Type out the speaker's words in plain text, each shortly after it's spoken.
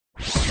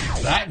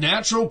That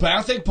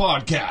Naturopathic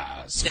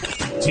Podcast.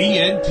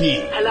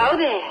 TNP. Hello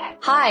there.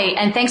 Hi,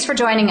 and thanks for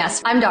joining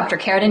us. I'm Dr.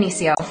 Cara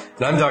Denisio.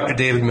 And I'm Dr.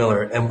 David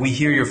Miller, and we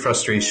hear your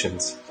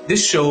frustrations.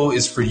 This show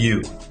is for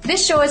you.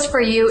 This show is for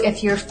you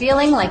if you're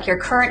feeling like your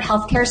current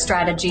healthcare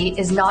strategy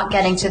is not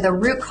getting to the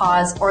root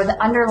cause or the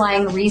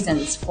underlying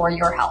reasons for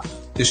your health.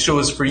 This show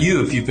is for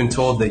you if you've been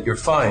told that you're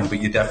fine,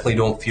 but you definitely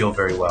don't feel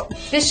very well.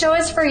 This show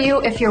is for you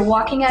if you're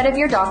walking out of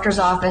your doctor's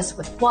office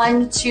with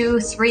 1, 2,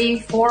 3,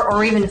 4,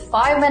 or even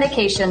 5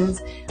 medications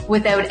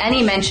without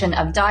any mention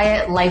of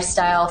diet,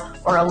 lifestyle,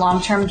 or a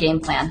long-term game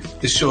plan.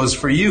 This show is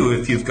for you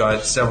if you've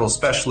got several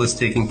specialists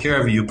taking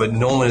care of you, but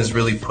no one is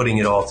really putting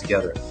it all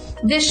together.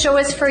 This show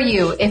is for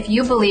you if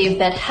you believe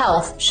that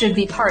health should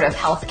be part of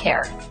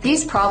healthcare.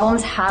 These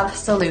problems have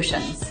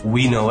solutions.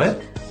 We know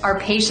it. Our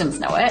patients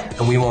know it.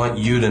 And we want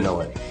you to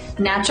know it.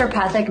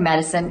 Naturopathic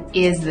medicine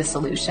is the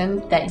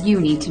solution that you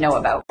need to know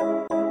about.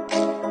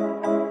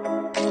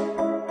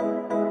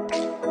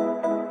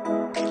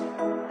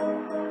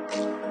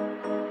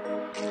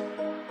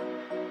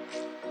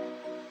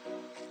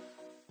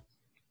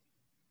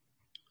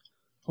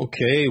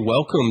 Okay,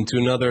 welcome to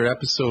another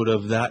episode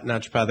of That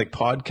Naturopathic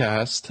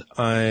Podcast.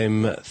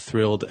 I'm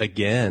thrilled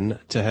again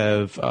to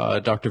have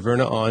Dr.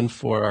 Verna on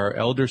for our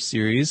Elder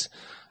Series.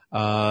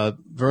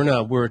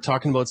 Verna, we're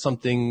talking about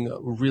something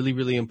really,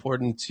 really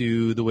important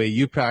to the way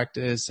you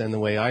practice and the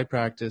way I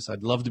practice.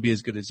 I'd love to be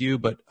as good as you,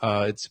 but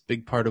it's a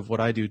big part of what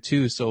I do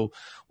too. So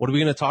what are we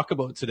going to talk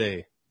about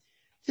today?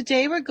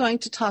 Today we're going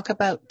to talk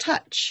about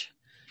touch,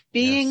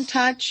 being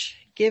touch,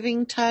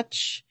 giving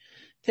touch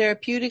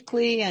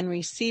therapeutically and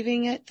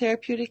receiving it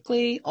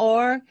therapeutically,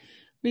 or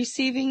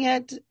receiving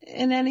it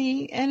in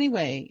any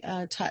way,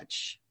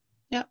 touch.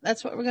 Yeah,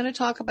 that's what we're going to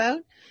talk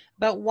about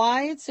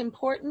why it's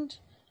important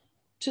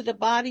to the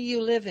body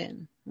you live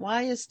in.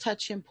 Why is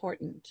touch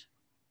important?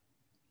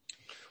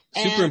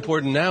 Super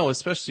important now,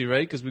 especially,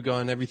 right? Because we've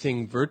gone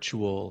everything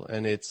virtual,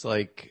 and it's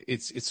like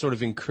it's sort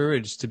of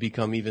encouraged to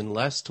become even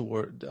less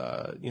towards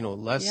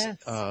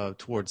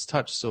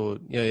touch. So,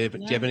 do you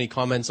have any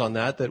comments on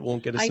that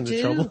won't get us into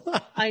trouble?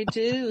 I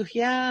do,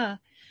 yeah.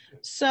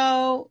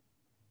 So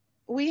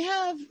we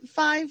have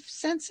 5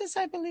 senses,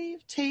 I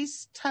believe: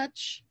 taste,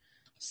 touch,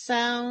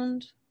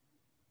 sound.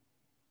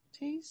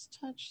 Taste,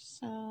 touch,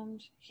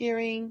 sound,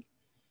 hearing,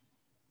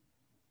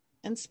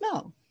 and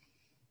smell.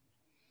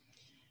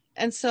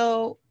 And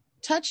so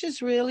touch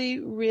is really,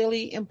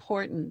 really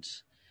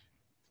important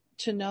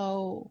to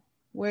know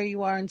where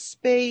you are in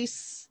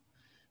space,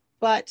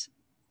 but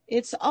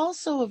it's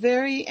also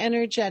very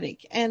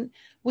energetic. And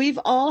we've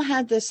all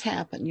had this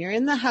happen. You're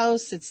in the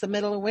house, it's the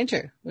middle of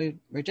winter.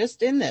 We're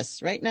just in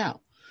this right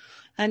now.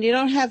 And you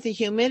don't have the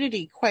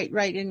humidity quite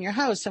right in your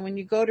house. And when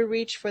you go to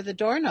reach for the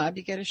doorknob,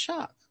 you get a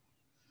shock.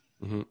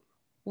 Mm-hmm.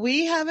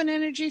 We have an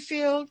energy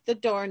field. The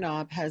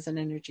doorknob has an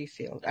energy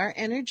field. Our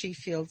energy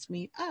fields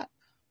meet up,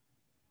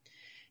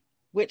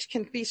 which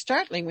can be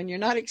startling when you're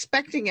not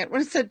expecting it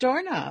when it's a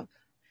doorknob.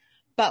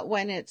 But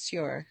when it's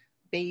your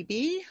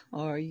baby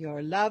or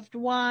your loved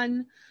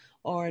one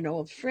or an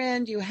old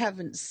friend you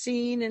haven't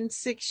seen in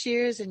 6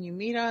 years and you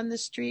meet on the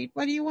street,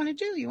 what do you want to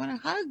do? You want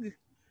to hug.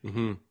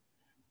 Mm-hmm.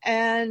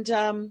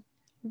 And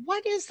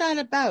what is that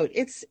about?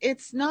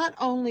 It's not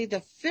only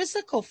the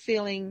physical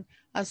feeling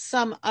of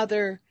some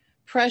other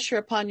pressure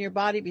upon your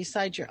body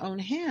besides your own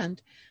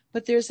hand,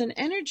 but there's an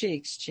energy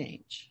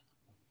exchange.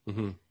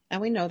 Mm-hmm. And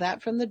we know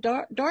that from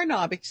the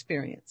doorknob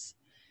experience.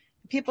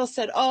 People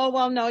said, oh,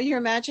 well, no, you're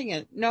imagining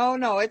it.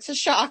 No, it's a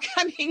shock.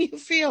 I mean, you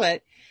feel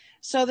it.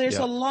 So there's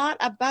a lot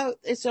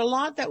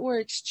that we're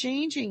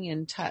exchanging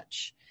in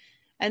touch,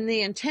 and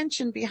the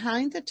intention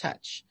behind the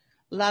touch: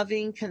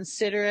 loving,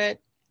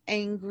 considerate,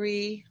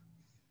 angry,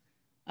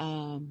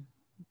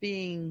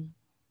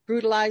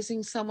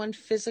 brutalizing someone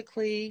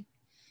physically.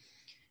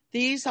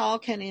 These all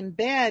can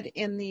embed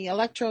in the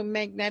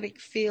electromagnetic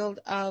field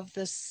of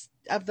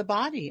the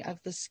body,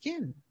 of the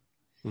skin.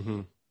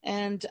 Mm-hmm.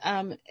 And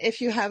if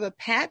you have a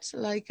pet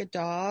like a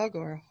dog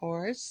or a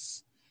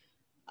horse,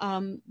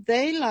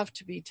 they love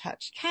to be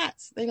touched.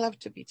 Cats, they love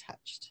to be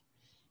touched.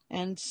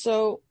 And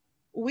so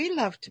we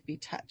love to be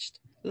touched.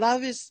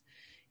 Love is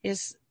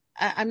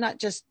I'm not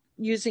just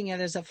using it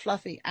as a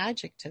fluffy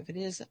adjective.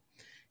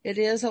 It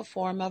is a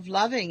form of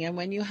loving. And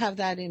when you have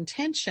that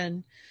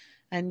intention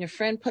and your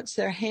friend puts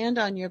their hand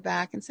on your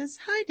back and says,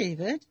 hi,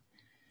 David,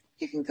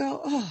 you can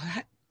go,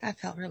 oh, that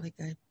felt really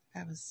good.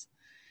 That was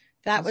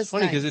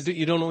funny because nice.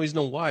 You don't always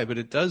know why, but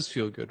it does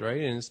feel good,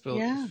 right? And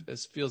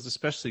it feels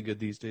especially good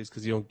these days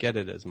because you don't get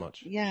it as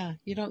much. Yeah,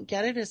 you don't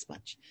get it as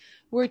much.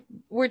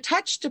 We're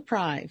touch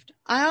deprived.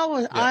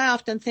 I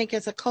often think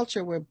as a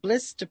culture we're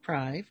bliss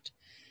deprived.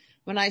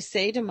 When I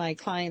say to my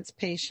clients,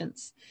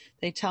 patients,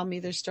 they tell me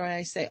their story,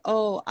 I say,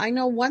 oh, I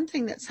know one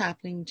thing that's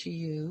happening to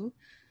you.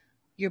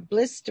 You're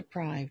bliss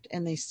deprived.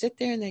 And they sit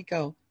there and they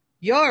go,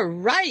 you're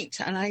right.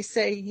 And I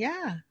say,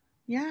 yeah.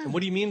 And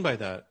what do you mean by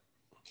that?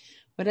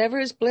 Whatever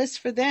is bliss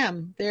for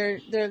them, they're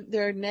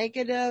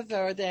negative,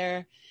 or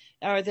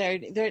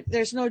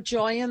there's no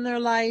joy in their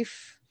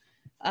life.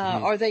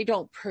 or they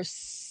don't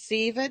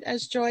perceive it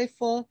as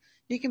joyful.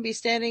 You can be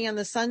standing in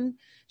the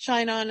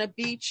sunshine on a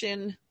beach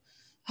in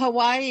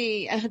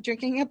Hawaii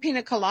drinking a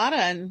pina colada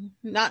and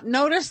not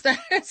notice that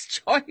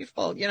it's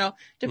joyful.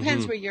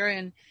 Depends where you're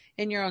in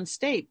your own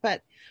state.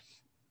 But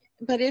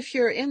if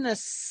you're in the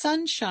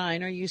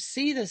sunshine or you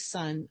see the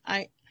sun,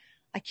 I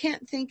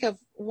can't think of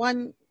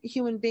one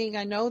human being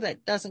I know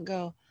that doesn't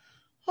go,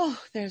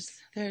 oh, there's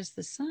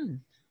the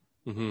sun.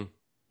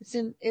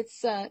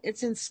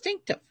 It's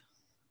instinctive.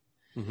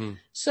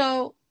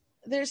 So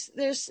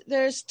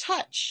there's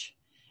touch,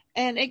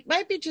 and it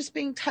might be just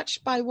being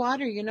touched by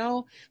water.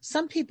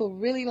 Some people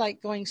really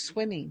like going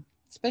swimming,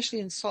 especially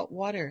in salt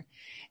water,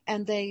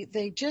 and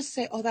they just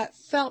say, oh, that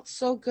felt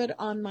so good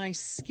on my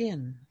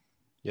skin.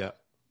 Yeah.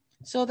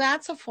 So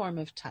that's a form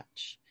of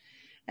touch.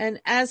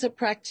 And as a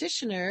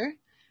practitioner,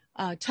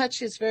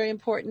 touch is very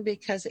important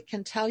because it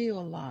can tell you a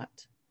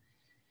lot.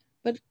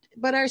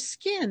 But our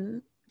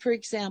skin, for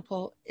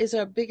example, is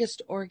our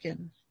biggest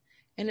organ,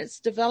 and it's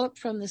developed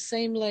from the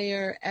same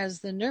layer as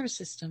the nervous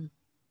system.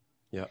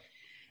 Yeah.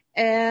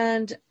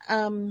 And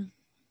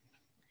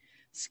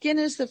skin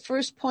is the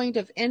first point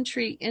of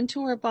entry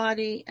into our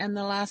body and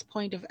the last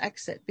point of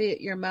exit, be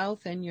it your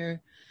mouth and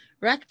your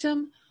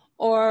rectum,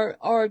 or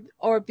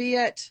be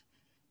it,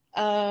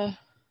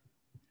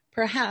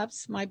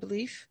 perhaps my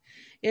belief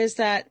is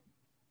that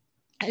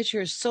as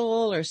your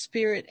soul or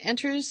spirit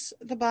enters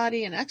the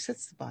body and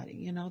exits the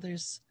body,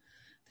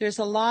 there's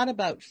a lot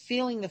about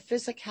feeling the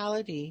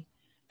physicality,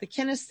 the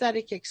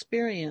kinesthetic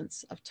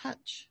experience of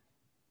touch.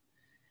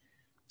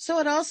 So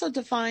it also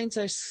defines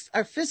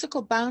our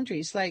physical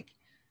boundaries, like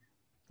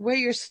where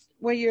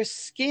your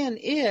skin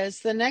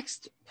is, the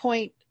next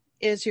point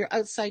is you're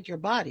outside your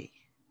body.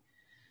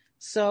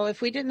 So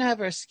if we didn't have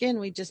our skin,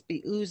 we'd just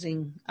be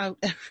oozing out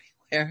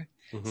everywhere.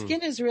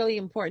 Skin is a really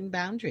important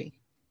boundary.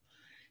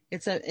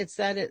 It's that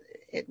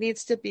it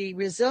needs to be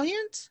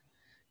resilient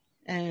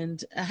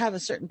and have a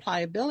certain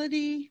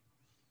pliability,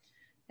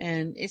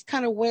 and it's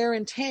kind of wear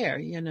and tear,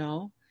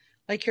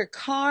 like your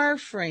car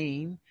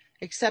frame,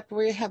 except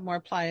we have more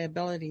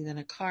pliability than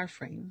a car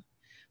frame,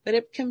 but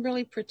it can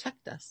really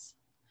protect us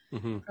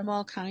from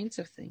all kinds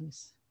of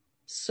things.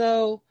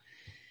 So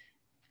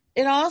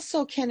it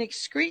also can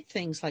excrete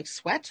things like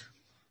sweat,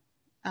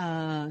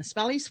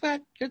 smelly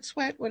sweat, good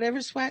sweat,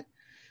 whatever sweat.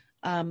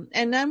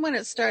 And then when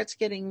it starts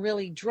getting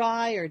really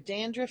dry or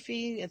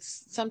dandruffy,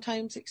 it's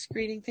sometimes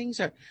excreting things.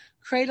 Or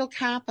cradle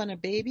cap on a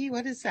baby.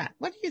 What is that?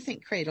 What do you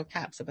think cradle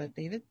cap's about,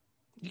 David?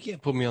 You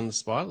can't put me on the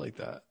spot like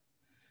that.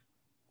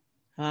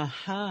 You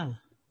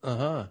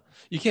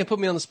can't put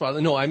me on the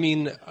spot. No, I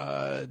mean,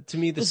 to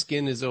me, the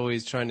skin is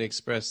always trying to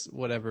express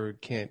whatever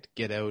can't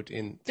get out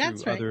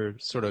through other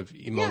sort of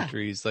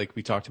emotions, like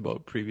we talked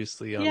about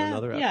previously on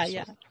another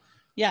episode.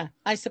 Yeah,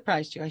 I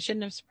surprised you. I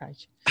shouldn't have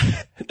surprised you.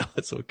 No,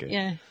 it's okay.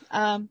 Yeah.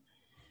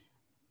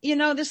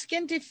 The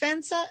skin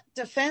defends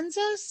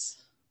us,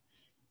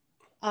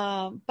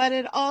 but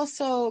it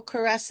also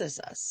caresses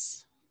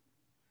us.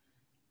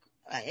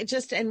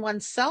 Just in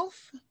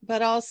oneself,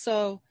 but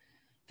also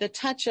the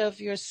touch of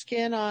your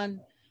skin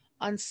on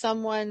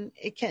someone.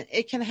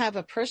 It can have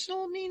a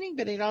personal meaning,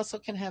 but it also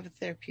can have a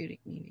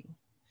therapeutic meaning.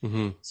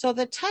 So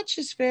the touch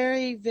is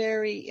very,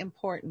 very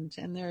important,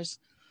 and there's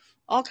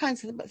all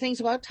kinds of things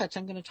about touch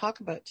I'm going to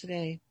talk about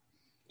today.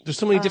 There's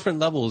so many different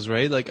levels,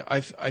 right? Like I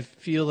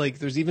feel like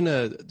there's even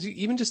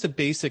just a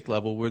basic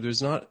level where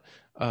there's not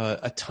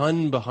a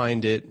ton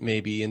behind it,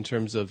 maybe in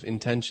terms of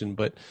intention,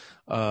 but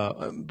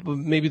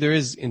maybe there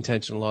is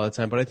intention a lot of the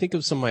time. But I think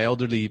of some of my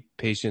elderly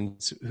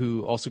patients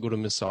who also go to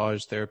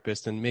massage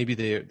therapists, and maybe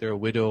they're a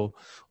widow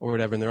or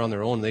whatever, and they're on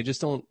their own. They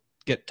just don't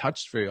get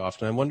touched very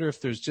often. I wonder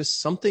if there's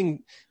just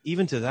something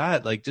even to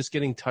that, like just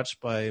getting touched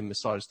by a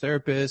massage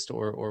therapist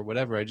or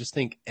whatever. I just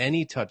think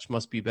any touch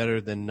must be better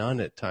than none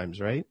at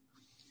times, right?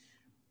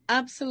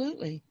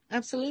 Absolutely.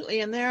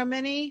 And there are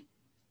many,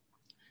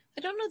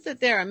 I don't know that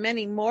there are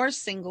many more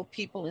single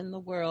people in the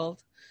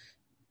world,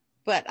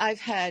 but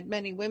I've had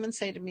many women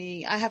say to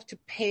me, I have to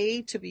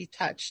pay to be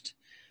touched,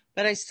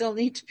 but I still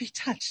need to be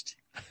touched.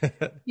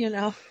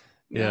 Yeah.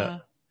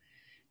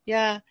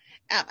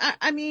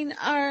 I mean,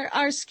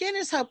 our skin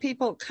is how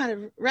people kind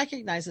of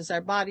recognizes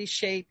our body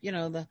shape,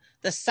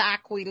 the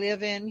sack we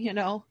live in,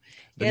 The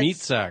meat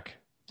sack.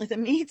 The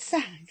meat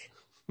sack.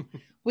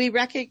 We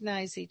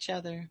recognize each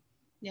other.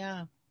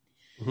 Yeah.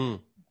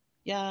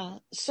 Yeah.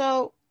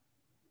 So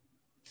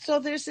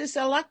there's this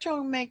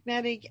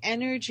electromagnetic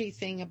energy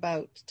thing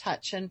about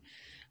touch. And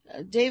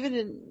David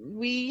and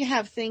we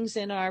have things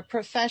in our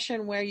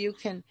profession where you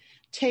can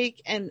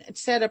take and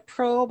set a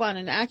probe on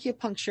an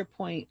acupuncture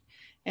point,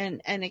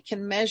 and it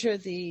can measure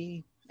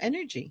the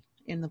energy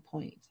in the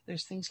point.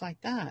 There's things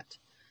like that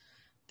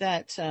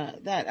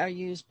are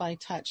used by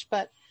touch.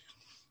 But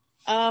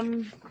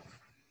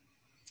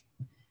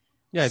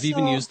I've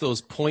even used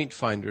those point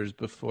finders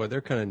before.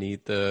 They're kind of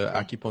neat, the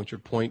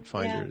acupuncture point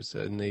finders,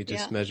 and they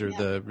just measure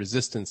the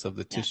resistance of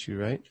the tissue,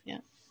 right? Yeah.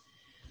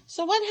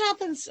 So what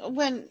happens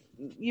when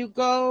you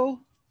go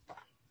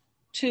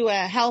to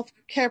a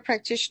healthcare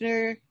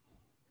practitioner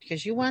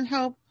because you want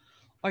help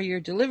or you're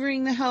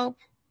delivering the help,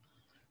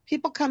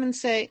 people come and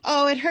say,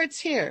 oh, it hurts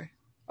here,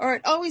 or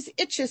it always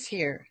itches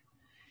here.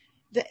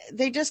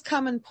 They just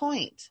come and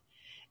point.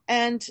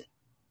 And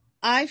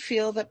I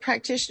feel that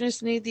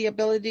practitioners need the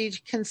ability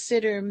to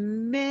consider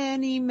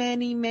many,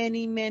 many,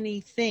 many,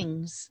 many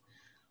things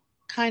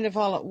kind of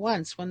all at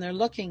once when they're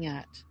looking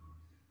at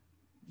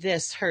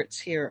this hurts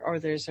here or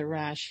there's a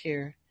rash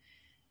here.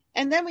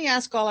 And then we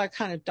ask all our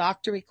kind of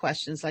doctory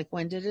questions like,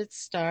 when did it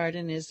start?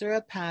 And is there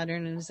a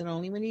pattern? And is it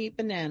only when you eat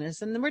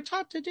bananas? And then we're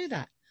taught to do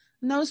that.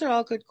 And those are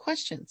all good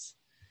questions.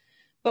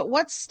 But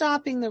what's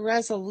stopping the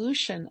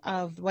resolution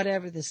of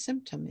whatever the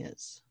symptom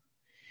is?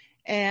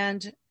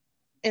 And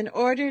in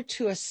order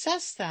to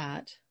assess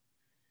that,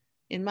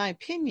 in my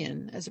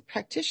opinion, as a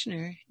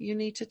practitioner, you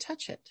need to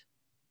touch it.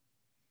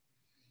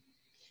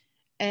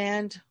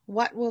 And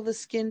what will the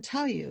skin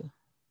tell you?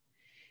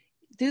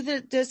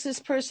 Does this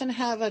person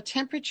have a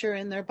temperature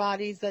in their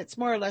body that's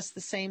more or less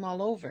the same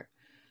all over?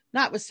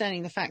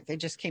 Notwithstanding the fact they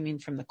just came in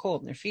from the cold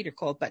and their feet are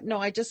cold. But no,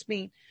 I just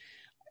mean,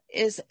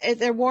 is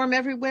they're warm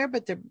everywhere,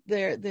 but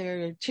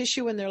their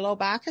tissue in their low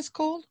back is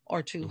cold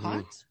or too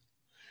hot?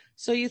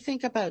 So you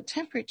think about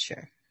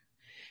temperature.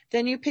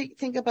 Then you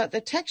think about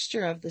the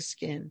texture of the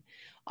skin.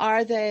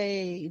 Are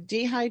they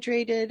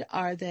dehydrated?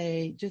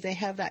 Do they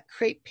have that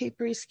crepe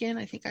papery skin?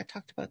 I think I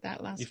talked about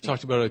that last week. You've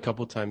talked about it a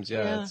couple of times.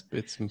 Yeah.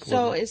 It's important.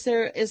 So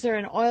is there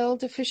an oil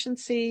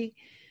deficiency?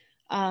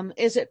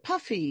 Is it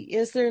puffy?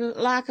 Is there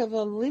lack of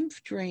a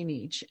lymph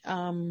drainage?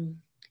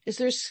 Is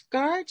there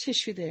scar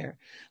tissue there?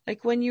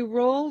 Like when you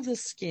roll the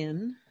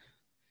skin,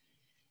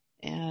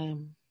 do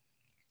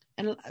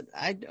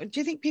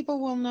you think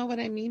people will know what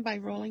I mean by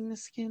rolling the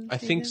skin? I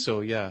think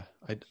so. Yeah.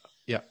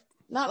 Yeah.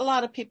 Not a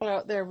lot of people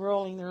out there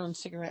rolling their own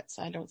cigarettes.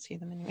 I don't see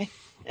them anyway,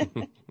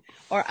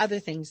 or other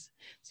things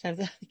instead of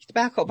the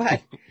tobacco.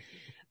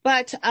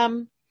 But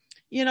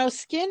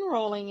skin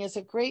rolling is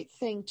a great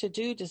thing to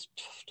do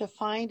to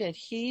find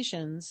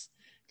adhesions,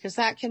 because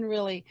that can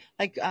really,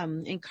 like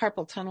in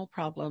carpal tunnel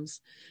problems,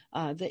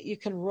 that you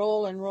can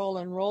roll and roll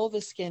and roll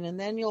the skin, and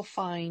then you'll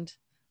find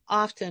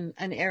often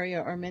an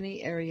area or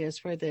many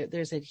areas where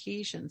there's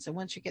adhesions. And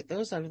once you get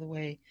those out of the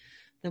way,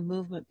 the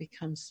movement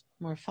becomes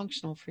more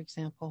functional. For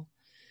example,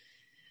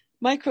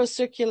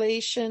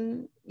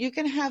 microcirculation, you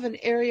can have an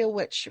area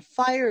which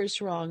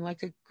fires wrong,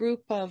 like a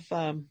group of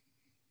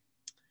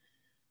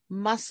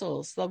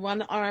muscles. The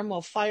one arm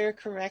will fire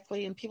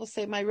correctly, and people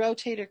say, my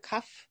rotator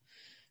cuff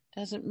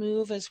doesn't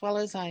move as well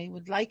as I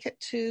would like it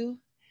to.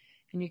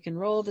 And you can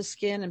roll the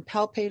skin and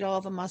palpate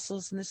all the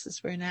muscles, and this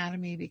is where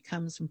anatomy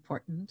becomes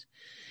important.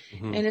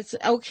 And it's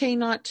okay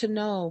not to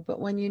know, but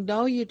when you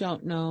know you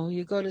don't know,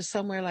 you go to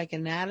somewhere like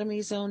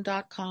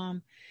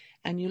anatomyzone.com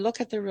and you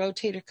look at the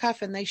rotator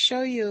cuff, and they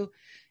show you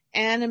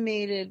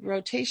animated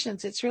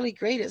rotations. It's really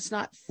great. It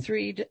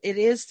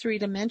is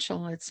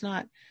three-dimensional. It's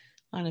not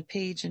on a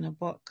page in a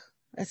book.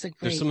 That's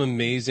There's some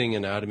amazing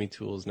anatomy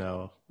tools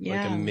now,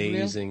 like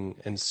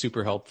amazing and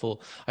super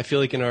helpful. I feel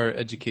like in our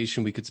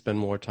education, we could spend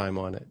more time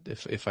on it.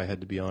 If I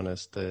had to be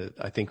honest,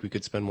 I think we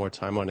could spend more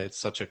time on it. It's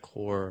such a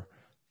core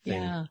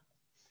thing. Yeah.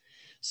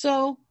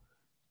 So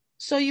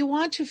you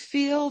want to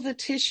feel the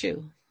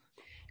tissue,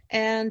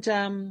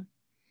 and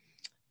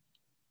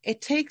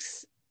it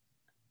takes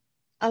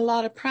a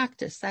lot of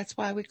practice. That's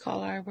why we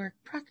call our work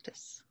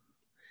practice.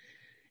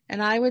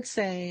 And I would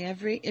say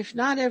if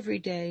not every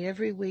day,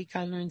 every week,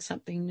 I learn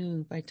something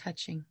new by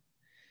touching.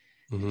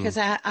 Because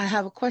I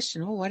have a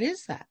question. Oh, what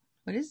is that?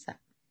 What is that?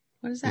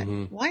 What is that?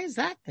 Why is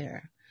that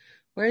there?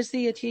 Where's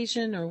the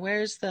adhesion, or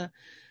where's the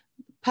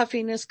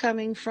puffiness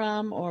coming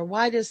from? Or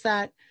why does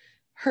that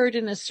hurt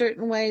in a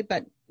certain way,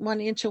 but 1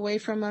 inch away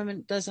from them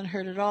it doesn't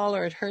hurt at all,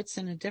 or it hurts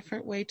in a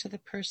different way to the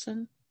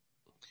person?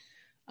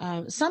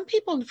 Some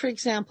people, for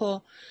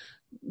example,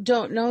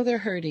 don't know they're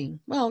hurting.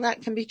 Well,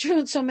 that can be true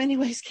in so many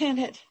ways, can't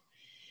it?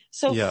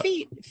 So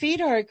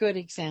feet are a good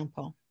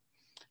example.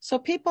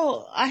 So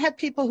I have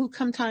people who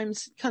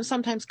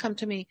sometimes come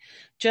to me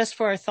just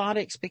for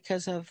orthotics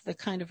because of the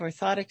kind of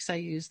orthotics I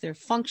use. They're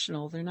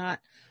functional. They're not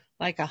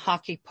like a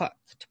hockey puck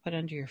to put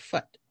under your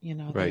foot.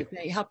 Right.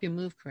 They help you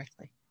move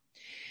correctly.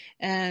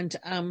 And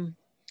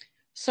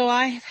so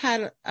I've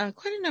had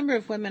quite a number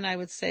of women, I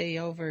would say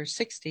over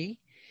 60,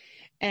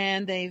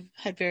 and they've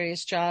had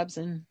various jobs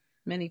and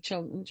many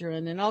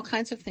children and all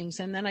kinds of things.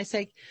 And then I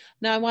say,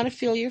 now I want to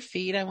feel your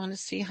feet. I want to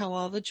see how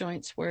all the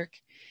joints work.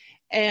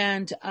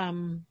 And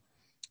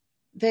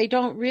they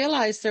don't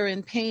realize they're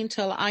in pain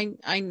till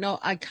I know,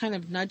 I kind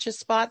of nudge a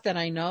spot that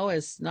I know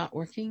is not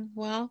working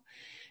well.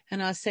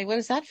 And I'll say, what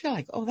does that feel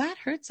like? Oh, that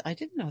hurts. I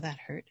didn't know that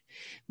hurt.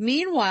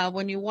 Meanwhile,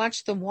 when you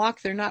watch them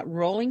walk, they're not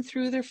rolling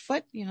through their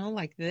foot,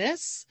 like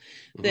this.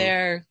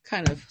 They're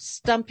kind of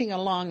stumping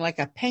along like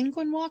a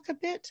penguin walk a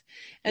bit.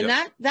 And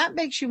that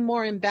makes you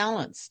more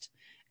imbalanced.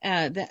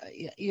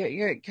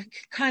 You're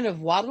kind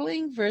of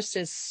waddling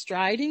versus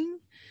striding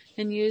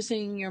and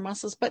using your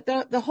muscles. But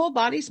the whole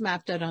body's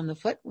mapped out on the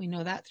foot. We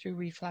know that through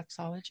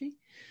reflexology.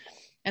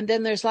 And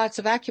then there's lots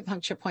of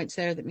acupuncture points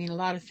there that mean a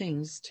lot of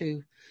things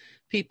to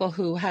people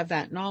who have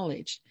that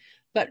knowledge.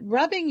 But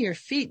rubbing your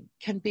feet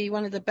can be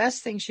one of the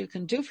best things you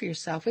can do for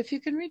yourself if you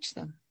can reach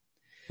them.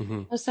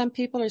 Mm-hmm. Some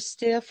people are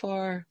stiff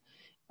or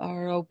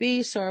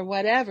obese or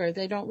whatever.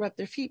 They don't rub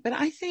their feet. But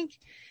I think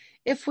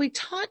if we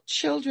taught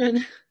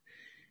children,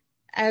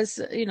 as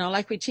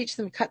like we teach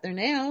them to cut their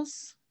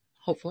nails,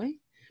 hopefully,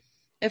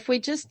 if we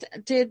just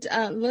did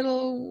a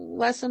little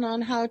lesson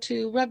on how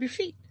to rub your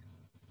feet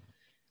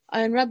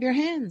and rub your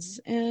hands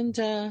and,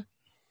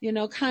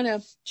 kind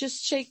of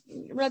just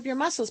rub your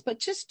muscles, but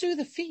just do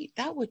the feet.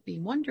 That would be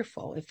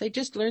wonderful if they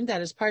just learned that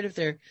as part of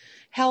their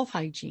health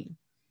hygiene.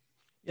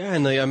 Yeah,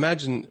 and I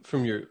imagine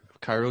from your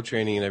chiro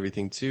training and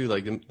everything too,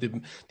 like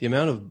the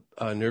amount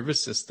of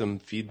nervous system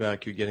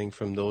feedback you're getting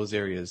from those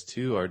areas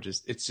too are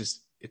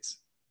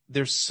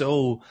they're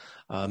so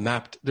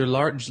mapped. They're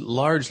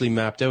largely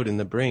mapped out in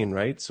the brain,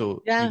 right?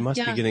 So you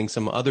must be getting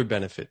some other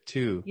benefit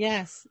too.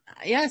 Yes,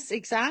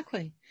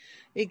 exactly.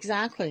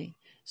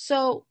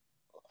 So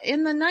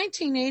in the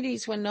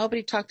 1980s, when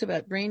nobody talked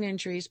about brain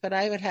injuries, but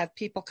I would have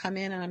people come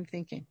in and I'm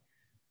thinking,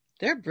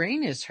 their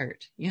brain is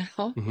hurt,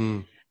 Mm-hmm.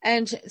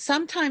 And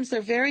sometimes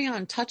they're very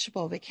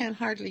untouchable. They can't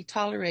hardly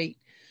tolerate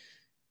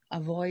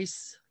a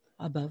voice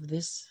above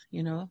this,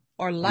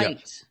 or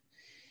light.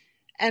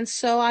 Yeah. And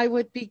so I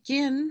would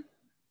begin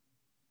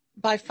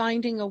by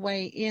finding a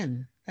way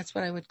in. That's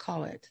what I would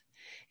call it.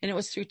 And it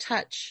was through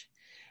touch.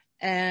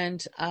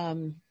 And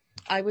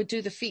I would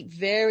do the feet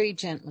very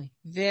gently,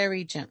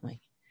 very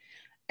gently.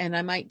 And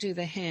I might do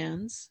the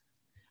hands.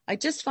 I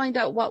just find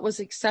out what was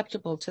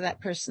acceptable to that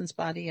person's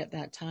body at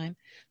that time.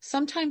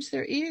 Sometimes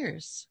their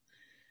ears.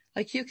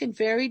 Like you can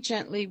very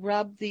gently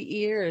rub the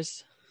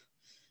ears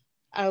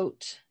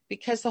out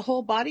because the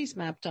whole body's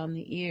mapped on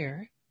the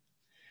ear.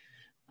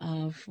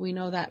 We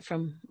know that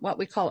from what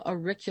we call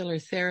auricular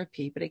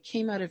therapy, but it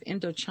came out of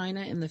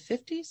Indochina in the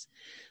 50s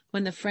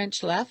when the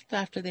French left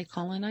after they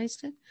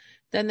colonized it.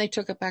 Then they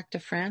took it back to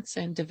France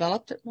and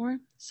developed it more.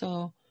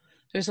 So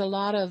there's a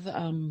lot of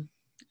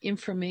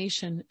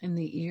information in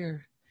the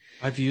ear.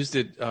 I've used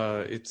it.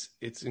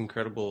 It's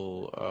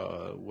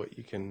incredible what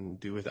you can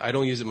do with it. I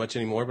don't use it much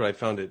anymore, but I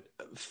found it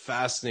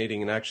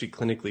fascinating and actually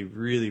clinically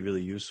really,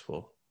 really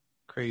useful.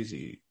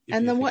 Crazy.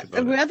 And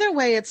the other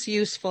way it's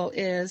useful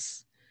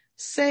is,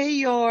 say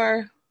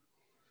you're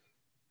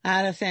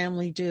at a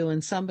family do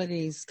and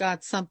somebody's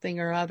got something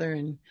or other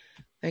and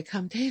they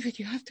come, David,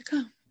 you have to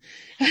come.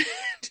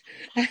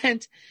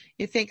 And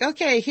you think,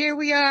 okay, here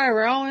we are.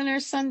 We're all in our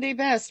Sunday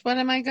best. What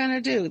am I going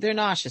to do? They're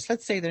nauseous.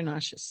 Let's say they're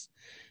nauseous.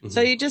 Mm-hmm.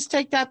 So you just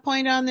take that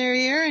point on their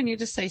ear and you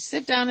just say,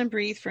 sit down and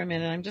breathe for a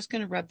minute. I'm just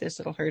going to rub this.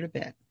 It'll hurt a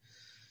bit.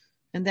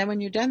 And then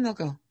when you're done, they'll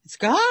go, it's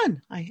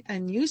gone.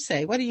 And you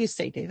say, what do you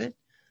say, David?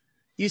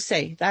 You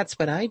say, that's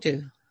what I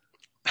do.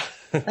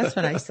 That's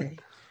what I say.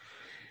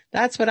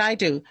 That's what I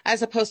do.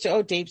 As opposed to,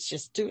 oh, Dave's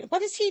just doing,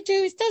 what does he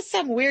do? He does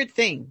some weird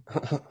thing.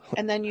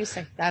 And then you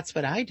say, that's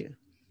what I do.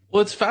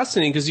 Well, it's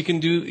fascinating because you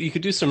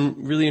could do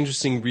some really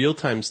interesting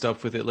real-time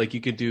stuff with it. Like you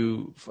could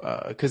do,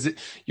 cause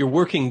you're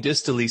working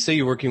distally, say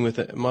you're working with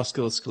a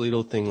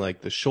musculoskeletal thing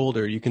like the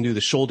shoulder, you can do the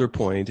shoulder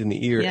point in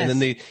the ear. Yes.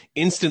 And then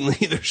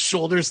instantly their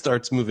shoulder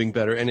starts moving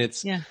better. And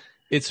there's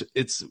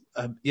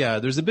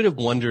a bit of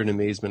wonder and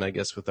amazement, I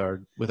guess, with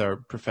our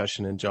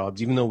profession and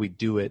jobs. Even though we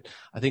do it,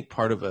 I think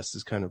part of us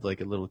is kind of like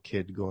a little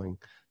kid going,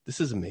 this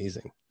is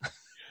amazing.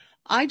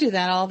 I do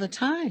that all the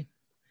time.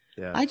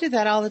 Yeah. I do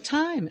that all the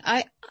time.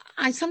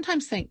 I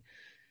sometimes think,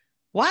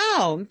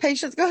 wow, and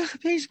patient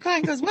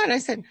client goes, what? I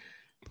said,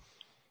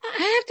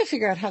 I have to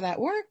figure out how that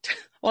worked.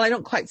 Well, I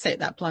don't quite say it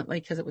that bluntly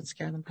because it would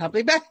scare them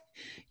probably, but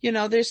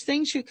there's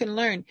things you can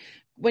learn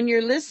when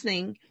you're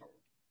listening.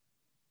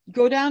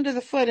 Go down to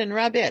the foot and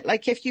rub it.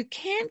 Like if you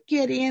can't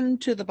get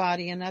into the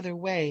body another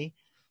way,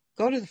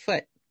 go to the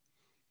foot.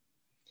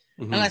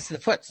 Mm-hmm. Unless the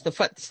foot's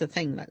the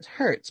thing that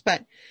hurts.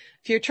 But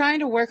if you're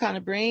trying to work on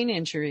a brain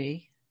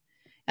injury,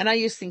 and I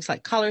use things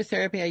like color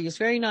therapy, I use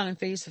very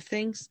non-invasive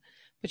things,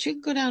 but you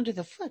can go down to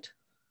the foot.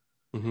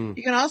 Mm-hmm.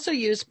 You can also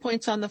use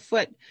points on the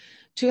foot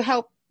to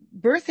help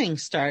birthing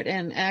start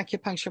and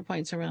acupuncture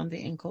points around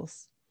the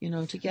ankles.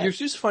 To get. You're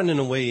just finding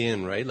a way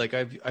in, right? Like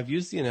I've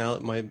used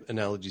my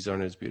analogies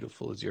aren't as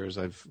beautiful as yours.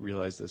 I've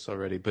realized this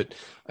already, but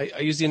I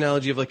use the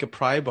analogy of like a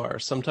pry bar.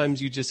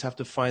 Sometimes you just have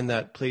to find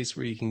that place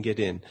where you can get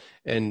in,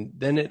 and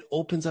then it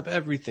opens up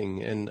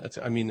everything. And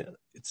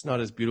it's not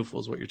as beautiful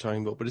as what you're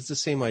talking about, but it's the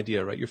same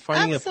idea, right? You're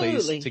finding a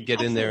place to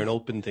get in there and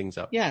open things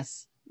up.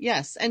 Yes.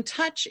 And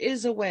touch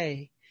is a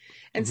way.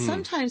 And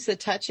sometimes the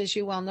touch, as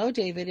you well know,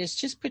 David, is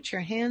just put your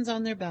hands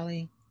on their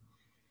belly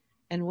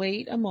and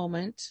wait a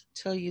moment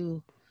till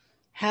you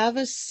have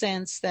a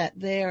sense that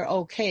they're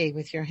okay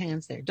with your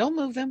hands there. Don't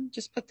move them.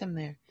 Just put them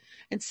there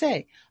and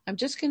say, I'm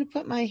just going to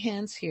put my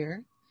hands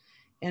here.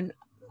 And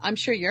I'm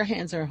sure your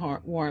hands are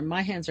warm.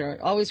 My hands are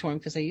always warm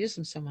because I use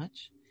them so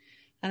much.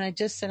 And I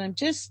just said, I'm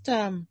just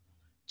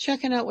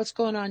checking out what's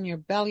going on in your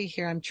belly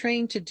here. I'm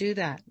trained to do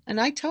that.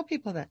 And I tell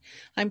people that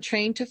I'm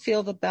trained to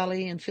feel the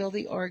belly and feel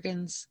the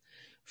organs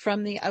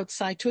from the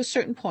outside to a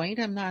certain point.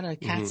 I'm not a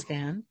CAT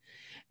scan.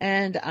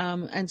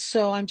 And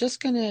so I'm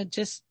just going to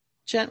just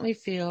gently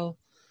feel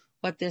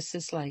what this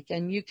is like.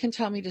 And you can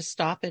tell me to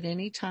stop at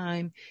any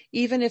time.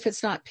 Even if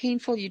it's not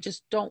painful, you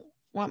just don't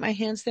want my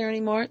hands there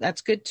anymore.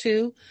 That's good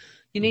too.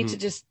 You need to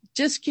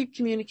just keep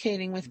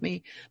communicating with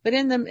me. But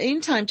in the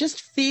meantime,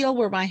 just feel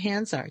where my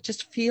hands are.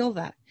 Just feel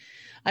that.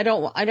 I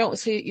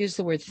don't use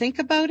the word think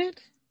about it.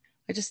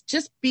 I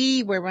just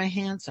be where my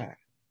hands are.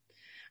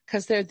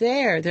 Because they're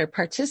there. They're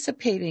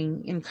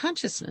participating in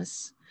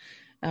consciousness.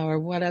 Or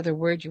what other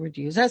word you would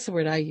use. That's the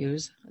word I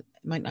use. It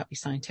might not be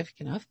scientific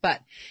enough,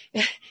 but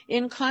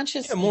in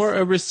consciousness. Yeah, more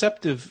a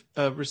receptive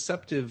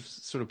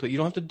sort of play. You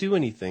don't have to do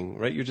anything,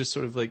 right? You're just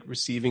sort of like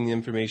receiving the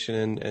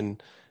information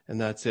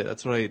and that's it.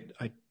 That's what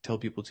I tell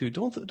people too.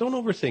 Don't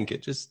overthink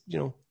it. Just,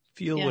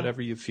 feel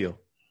whatever you feel.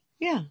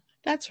 Yeah,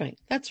 that's right.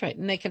 That's right.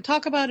 And they can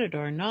talk about it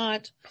or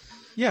not.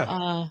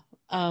 Yeah.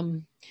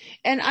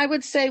 And I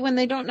would say when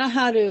they don't know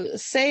how to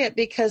say it,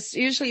 because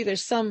usually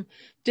there's some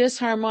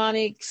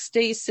disharmonic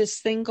stasis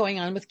thing going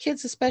on with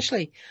kids,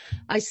 especially.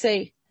 I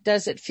say,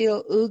 does it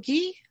feel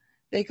oogie?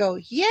 They go,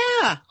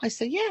 yeah. I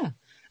say, yeah.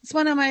 It's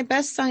one of my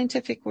best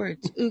scientific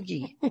words,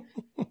 oogie.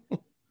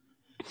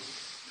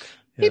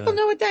 People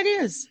know what that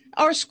is.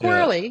 Or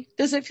squirrely. Yeah.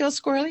 Does it feel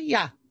squirrely?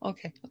 Yeah.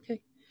 Okay.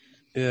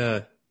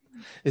 Yeah.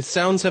 It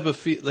sounds have a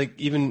feel, like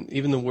even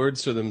the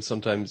words to them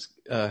sometimes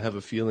have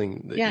a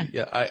feeling. Yeah.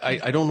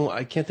 I don't know.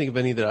 I can't think of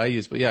any that I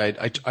use, but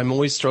yeah, I'm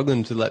always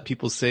struggling to let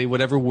people say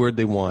whatever word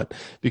they want,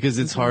 because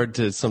it's hard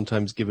to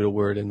sometimes give it a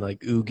word, and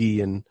like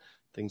oogie and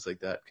things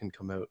like that can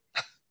come out.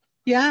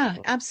 Yeah,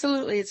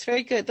 absolutely. It's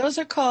very good. Those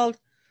are called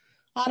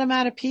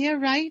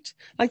automatopoeia, right?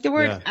 Like the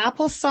word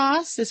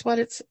applesauce is what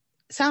it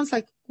sounds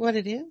like what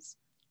it is.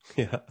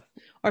 Yeah.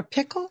 Or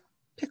pickle.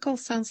 Pickle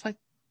sounds like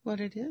what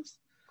it is.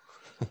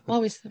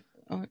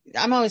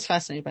 I'm always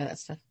fascinated by that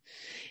stuff.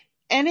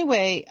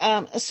 Anyway,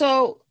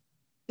 so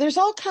there's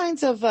all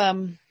kinds of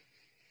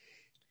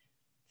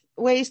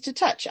ways to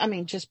touch. I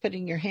mean, just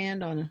putting your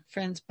hand on a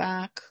friend's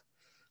back,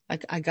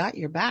 like I got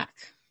your back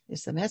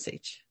is the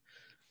message.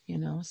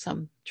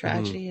 Some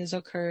tragedy has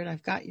occurred.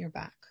 I've got your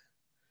back.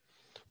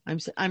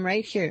 I'm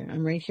right here.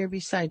 I'm right here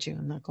beside you.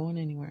 I'm not going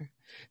anywhere.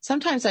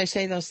 Sometimes I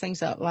say those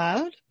things out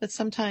loud, but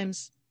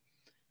sometimes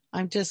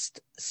I'm just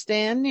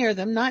stand near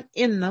them, not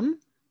in them.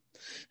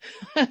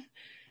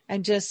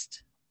 And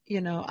just,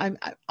 I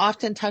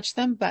often touch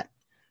them, but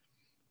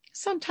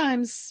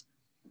sometimes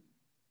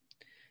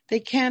they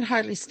can't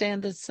hardly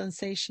stand the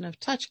sensation of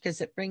touch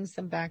because it brings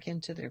them back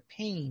into their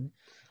pain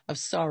of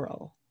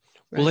sorrow.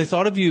 Right? Well, I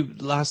thought of you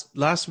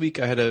last week.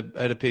 I had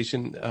a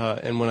patient,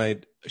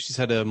 and she's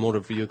had a motor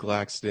vehicle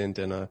accident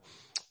and a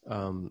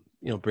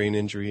brain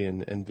injury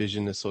and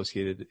vision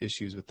associated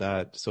issues with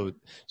that. So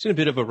she's in a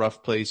bit of a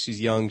rough place.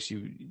 She's young.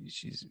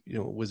 She's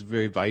was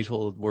very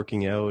vital,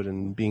 working out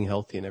and being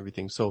healthy and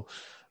everything. So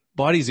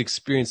body's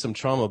experienced some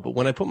trauma, but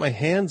when I put my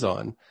hands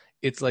on,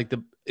 it's like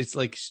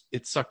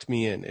it sucked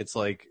me in. It's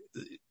like,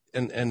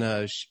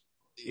 I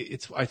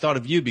thought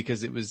of you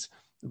because it was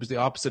the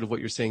opposite of what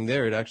you're saying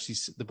there. It actually,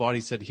 the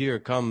body said, here,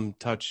 come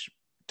touch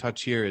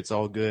here. It's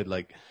all good.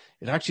 Like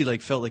it actually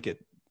felt like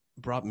it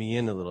brought me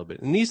in a little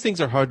bit. And these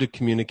things are hard to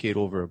communicate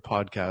over a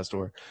podcast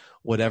or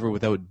whatever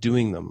without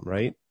doing them,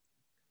 right?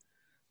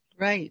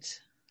 Right.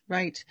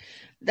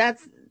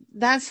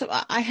 That's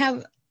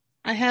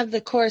I have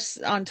the course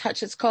on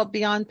touch. It's called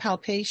Beyond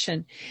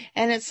Palpation.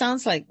 And it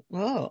sounds like,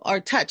 or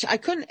touch. I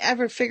couldn't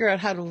ever figure out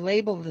how to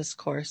label this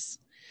course,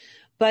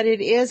 but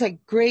it is a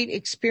great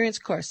experience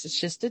course. It's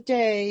just a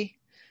day,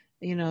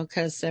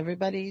 because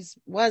everybody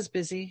was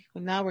busy.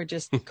 Well, now we're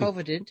just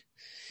COVIDed.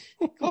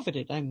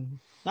 I'm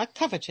not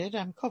coveted.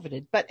 I'm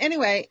COVIDed. But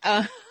anyway,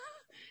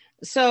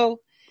 so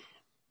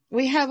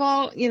we have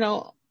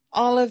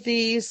all of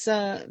these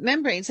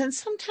membranes. And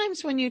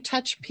sometimes when you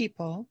touch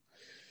people,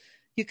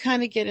 you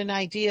kind of get an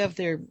idea of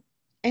their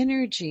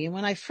energy. And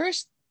when I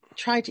first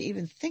tried to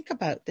even think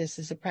about this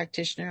as a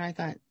practitioner, I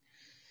thought,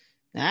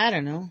 I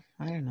don't know.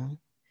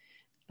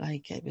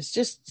 Like it was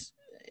just,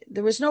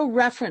 there was no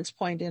reference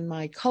point in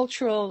my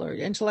cultural or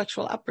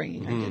intellectual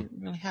upbringing. I didn't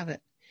really have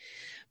it.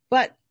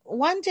 But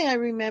one day I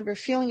remember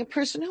feeling a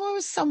person who I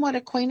was somewhat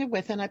acquainted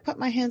with, and I put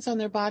my hands on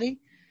their body,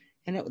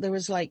 and there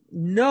was like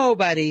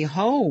nobody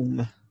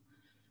home.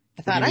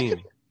 I thought I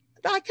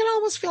could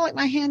almost feel like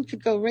my hand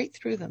could go right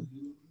through them.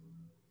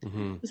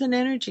 Mm-hmm. It was an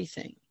energy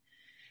thing.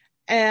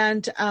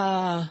 And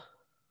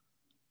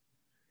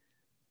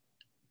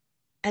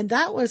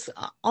that was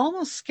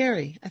almost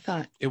scary, I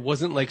thought. It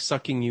wasn't like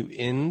sucking you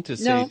in to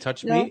say,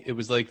 touch me. It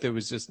was like there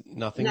was just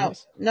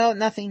nothingness. No,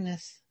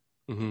 nothingness.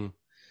 Mm-hmm.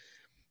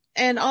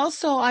 And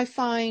also I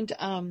find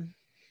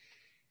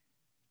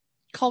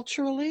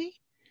culturally,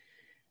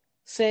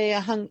 say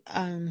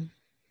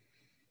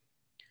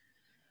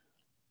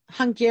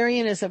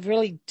Hungarian is a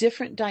really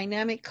different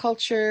dynamic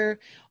culture,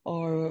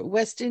 or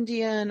West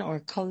Indian or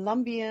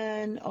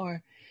Colombian,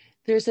 or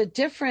there's a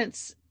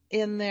difference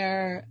in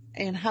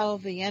how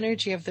the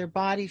energy of their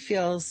body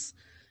feels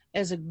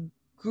as a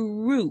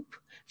group.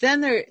 Then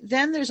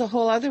there's a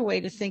whole other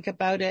way to think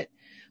about it.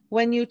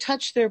 When you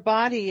touch their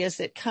body, is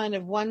it kind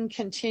of one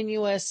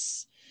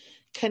continuous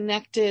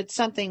connected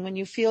something? When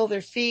you feel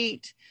their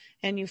feet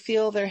and you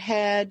feel their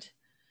head.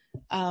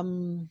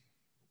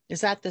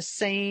 Is that the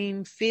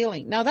same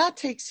feeling? Now that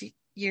takes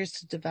years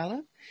to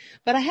develop,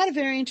 but I had a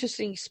very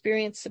interesting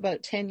experience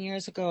about 10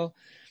 years ago.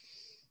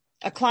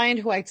 A client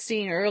who I'd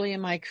seen early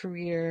in my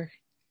career,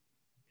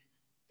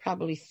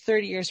 probably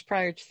 30 years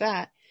prior to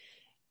that,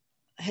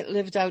 had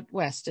lived out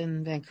west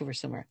in Vancouver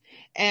somewhere.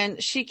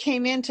 And she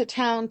came into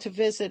town to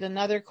visit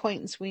another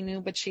acquaintance we knew,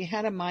 but she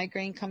had a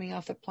migraine coming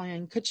off a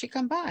plane. Could she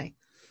come by?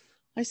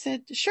 I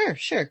said, sure.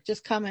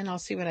 Just come and I'll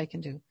see what I can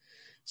do.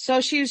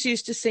 So she was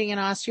used to seeing an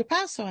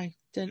osteopath. So I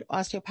did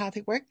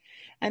osteopathic work.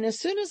 And as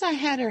soon as I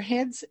had her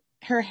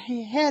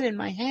head in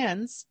my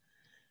hands,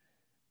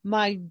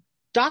 my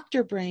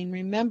doctor brain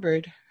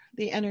remembered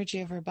the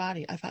energy of her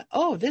body. I thought,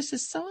 oh, this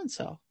is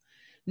so-and-so,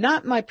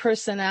 not my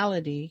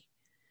personality.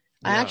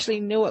 I actually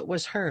knew it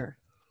was her.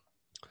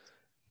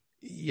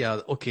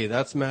 Yeah. Okay.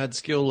 That's mad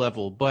skill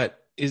level.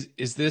 But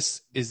is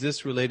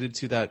this related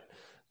to that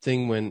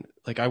thing when,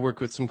 like, I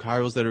work with some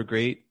chiros that are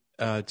great,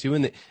 too.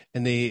 And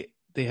they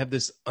have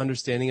this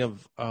understanding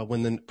of,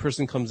 when the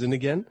person comes in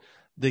again,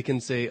 they can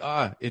say,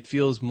 it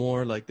feels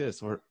more like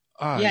this, or,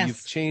 yes,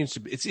 you've changed.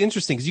 It's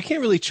interesting because you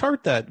can't really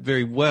chart that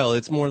very well.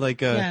 It's more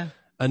like a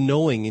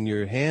knowing in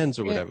your hands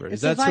or whatever.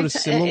 Is that sort of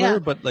similar?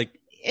 But like,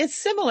 it's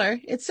similar,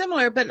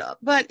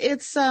 but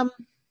it's,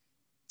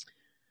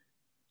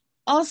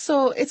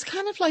 also, it's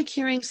kind of like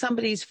hearing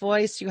somebody's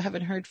voice you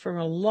haven't heard for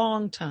a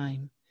long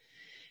time.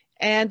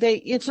 And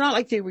it's not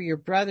like they were your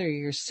brother or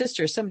your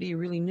sister, somebody you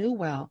really knew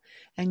well.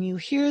 And you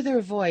hear their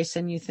voice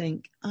and you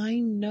think, I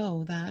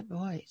know that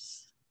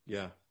voice.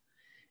 Yeah.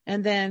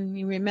 And then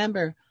you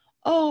remember,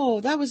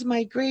 oh, that was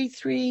my grade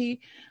 3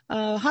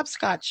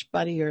 hopscotch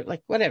buddy, or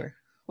like whatever.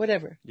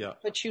 Yeah.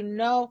 But you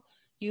know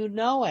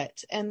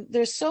it. And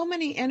there's so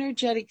many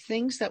energetic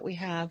things that we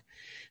have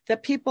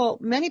that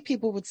many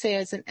people would say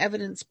is an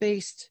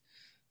evidence-based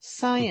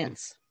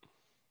science.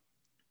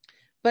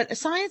 But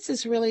science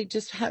is really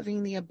just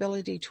having the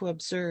ability to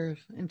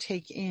observe and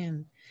take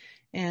in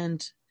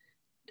and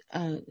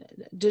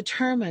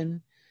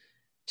determine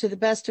to the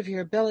best of your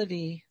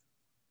ability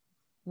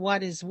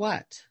what is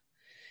what.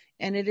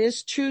 And it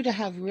is true to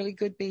have really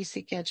good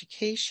basic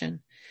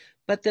education,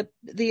 but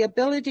the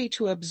ability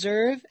to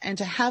observe and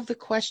to have the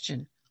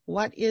question,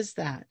 what is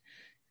that?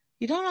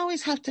 You don't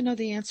always have to know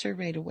the answer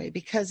right away,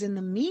 because in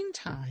the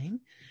meantime,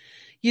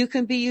 you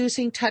can be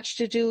using touch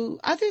to do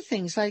other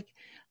things, like,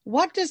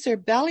 what does their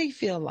belly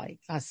feel like?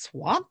 A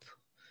swamp?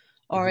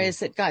 Or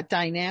is it got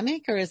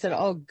dynamic? Or is it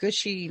all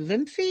gushy,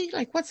 lymphy?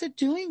 Like, what's it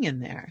doing in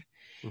there?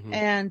 Mm-hmm.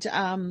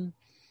 And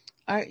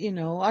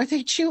are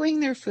they chewing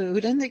their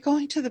food and they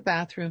going to the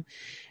bathroom?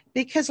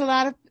 Because a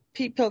lot of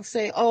people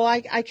say, oh,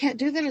 I can't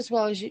do that as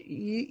well as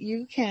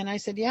you can. I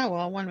said, yeah,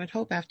 well, one would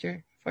hope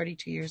after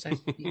 42 years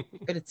I'd be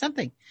good at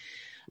something.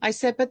 I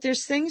said, but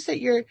there's things that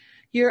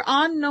you're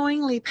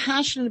unknowingly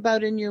passionate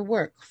about in your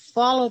work.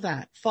 Follow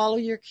that. Follow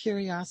your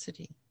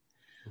curiosity.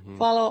 Mm-hmm.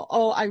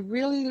 Follow, I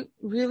really,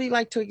 really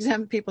like to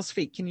examine people's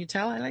feet. Can you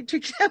tell? I like to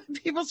examine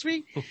people's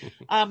feet.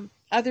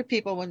 Other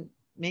people would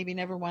maybe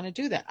never want to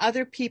do that.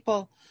 Other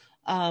people,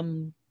 I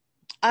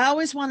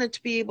always wanted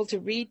to be able to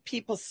read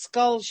people's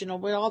skulls,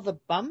 with all the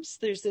bumps.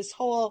 There's this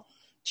whole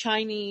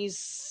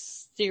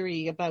Chinese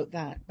theory about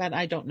that, but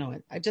I don't know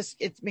it.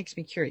 It makes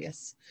me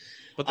curious.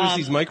 But there's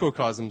these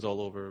microcosms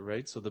all over,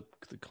 right? So the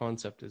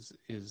concept is,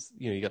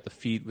 you got the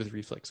feet with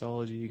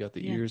reflexology, you got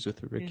the ears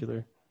with auricular.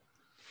 Yeah.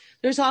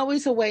 There's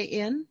always a way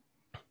in.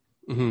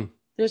 Mm-hmm.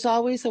 There's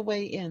always a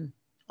way in.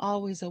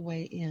 Always a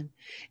way in.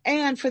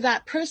 And for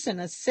that person,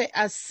 a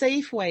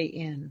safe way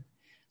in,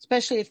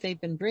 especially if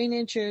they've been brain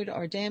injured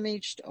or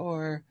damaged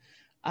or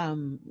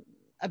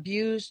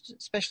abused,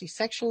 especially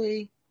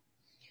sexually,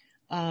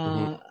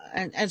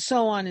 and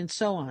so on and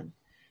so on.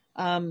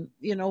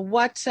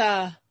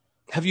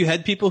 Have you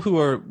had people who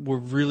were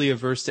really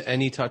averse to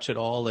any touch at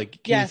all?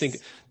 Like, can you think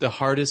the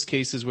hardest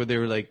cases where they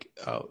were like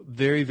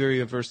very, very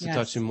averse to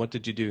touch, and what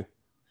did you do?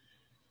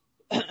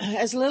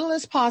 As little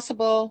as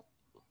possible,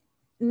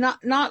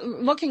 not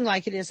looking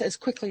like it is, as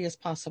quickly as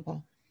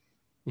possible.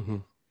 Mm-hmm.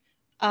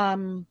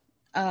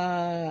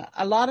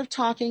 A lot of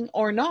talking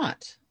or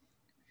not.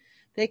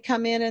 They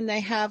come in and they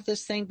have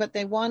this thing, but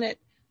they want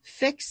it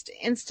fixed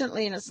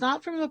instantly. And it's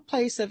not from a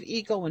place of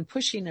ego and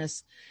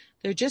pushiness.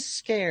 They're just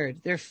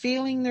scared. They're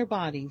feeling their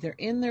body. They're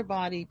in their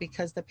body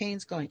because the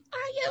pain's going,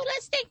 are you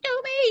listening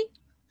to me?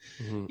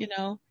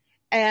 Mm-hmm.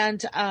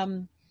 And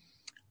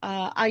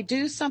I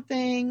do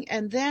something,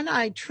 and then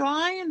I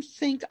try and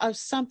think of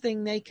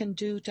something they can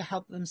do to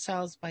help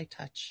themselves by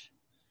touch.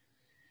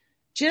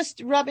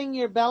 Just rubbing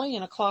your belly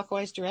in a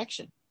clockwise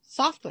direction,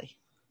 softly.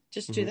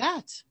 Just do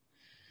that.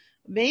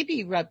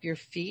 Maybe rub your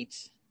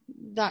feet.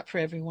 Not for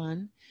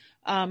everyone.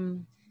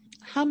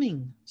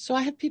 Humming. So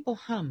I have people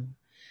hum.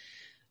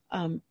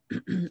 And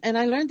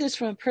I learned this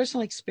from a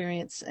personal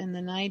experience. In the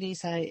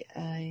 90s,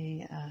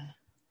 I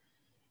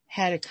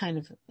had a kind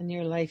of a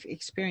near-life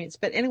experience.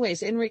 But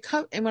anyways, and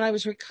when I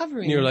was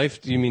recovering... Near life?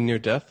 Do you mean near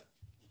death?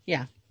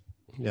 Yeah.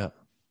 Yeah.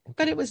 Okay.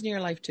 But it was near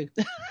life, too.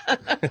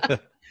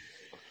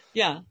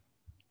 Yeah.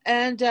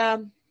 And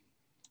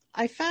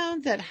I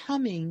found that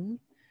humming,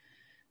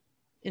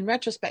 in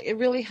retrospect, it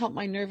really helped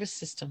my nervous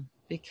system,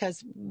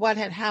 because what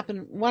had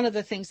happened, one of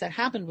the things that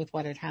happened with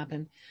what had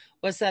happened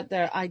was that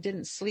I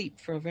didn't sleep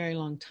for a very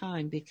long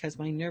time because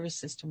my nervous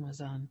system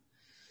was on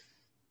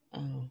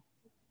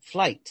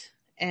flight.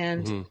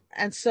 And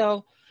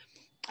so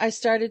I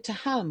started to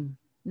hum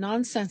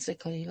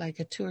nonsensically like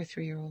a 2 or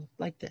 3 year old,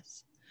 like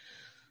this.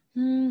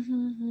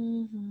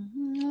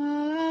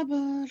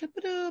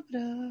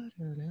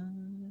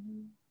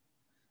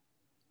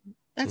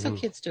 That's how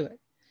kids do it.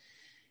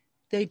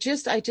 I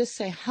just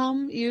say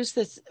hum, use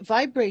this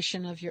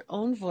vibration of your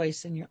own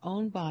voice and your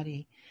own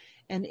body.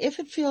 And if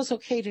it feels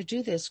okay to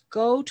do this,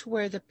 go to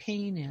where the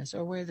pain is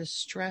or where the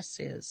stress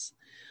is.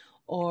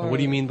 Or what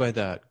do you mean by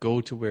that?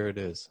 Go to where it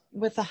is.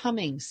 With the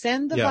humming,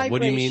 send the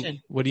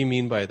vibration. What do you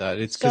mean by that?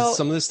 It's because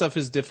some of this stuff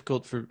is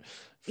difficult for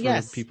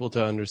people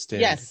to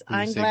understand. Yes,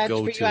 I'm glad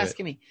for you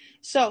asking me.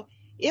 So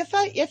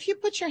if you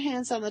put your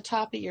hands on the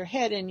top of your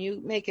head and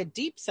you make a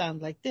deep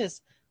sound like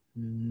this,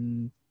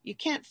 you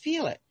can't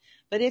feel it.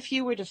 But if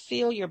you were to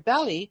feel your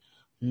belly,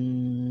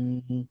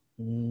 you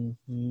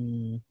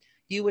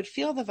would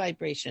feel the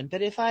vibration.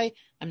 But if I'm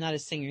not a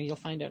singer, you'll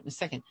find out in a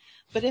second.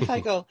 But if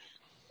I go,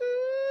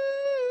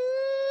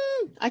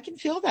 I can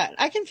feel that.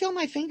 I can feel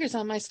my fingers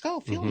on my skull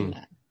feeling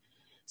that.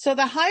 So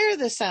the higher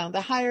the sound,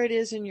 the higher it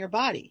is in your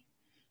body.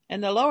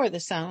 And the lower the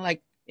sound,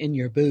 like in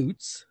your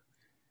boots,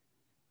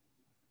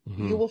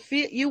 you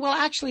will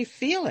actually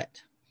feel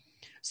it.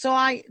 So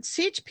I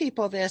teach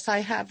people this.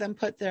 I have them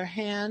put their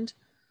hand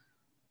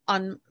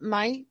on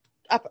my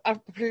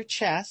upper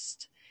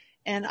chest,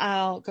 and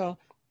I'll go,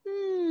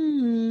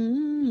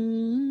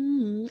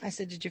 I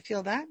said, did you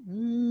feel that?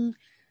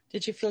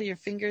 Did you feel your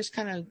fingers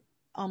kind of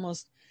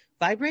almost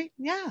vibrate?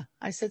 Yeah.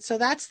 I said, so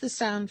that's the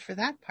sound for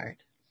that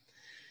part.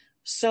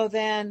 So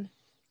then.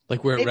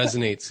 Like where it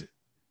resonates.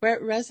 Where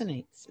it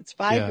resonates. It's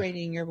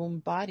vibrating your own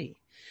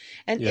body.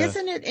 And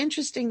isn't it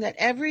interesting that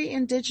every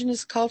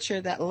indigenous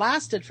culture that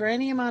lasted for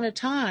any amount of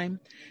time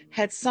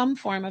had some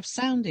form of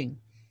sounding?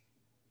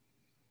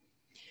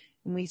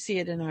 And we see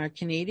it in our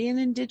Canadian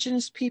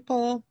indigenous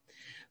people.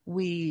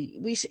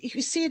 We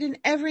see it in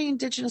every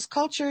indigenous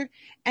culture,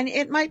 and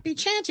it might be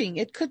chanting.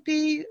 It could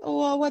be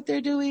what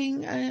they're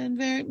doing in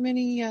very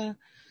many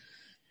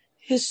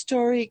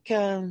historic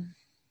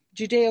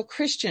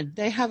Judeo-Christian.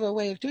 They have a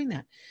way of doing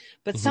that.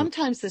 But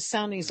sometimes the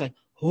sounding is like,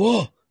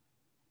 whoa.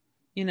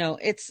 You know,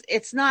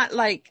 it's not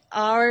like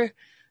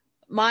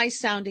my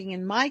sounding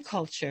in my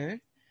culture,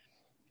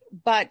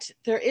 but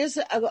there is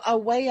a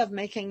way of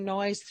making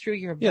noise through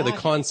your body. Yeah, the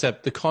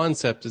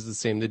concept is the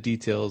same. The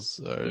details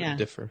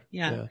differ.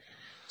 Yeah.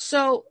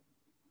 So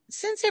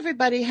since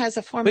everybody has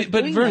a form of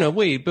but doing Verna, that,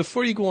 wait,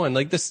 before you go on,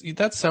 like this,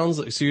 that sounds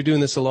like, so you're doing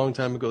this a long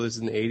time ago. This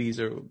is in the 80s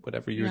or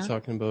whatever you were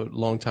talking about a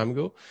long time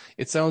ago.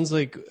 It sounds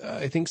like,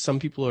 I think some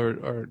people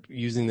are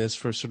using this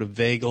for sort of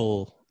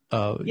vagal,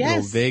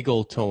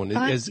 vagal tone.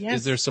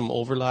 Is there some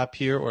overlap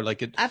here, or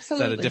like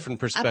Absolutely. Is that a different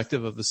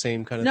perspective of the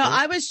same kind of No, thing?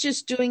 I was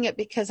just doing it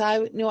because I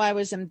knew I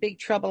was in big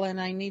trouble and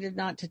I needed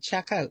not to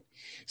check out.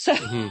 So,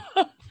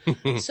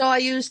 so I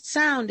used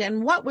sound.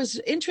 And what was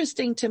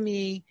interesting to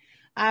me,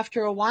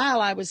 after a while,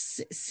 I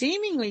was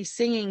seemingly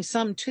singing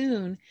some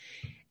tune.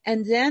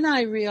 And then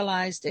I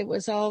realized it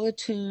was all the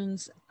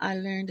tunes I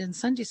learned in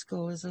Sunday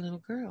school as a little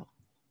girl.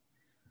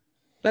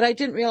 But I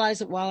didn't realize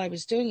it while I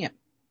was doing it.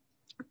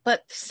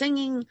 But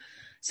singing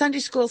Sunday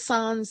school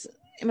songs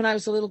when I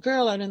was a little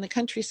girl out in the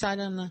countryside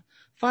on the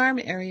farm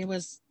area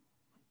was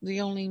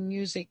the only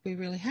music we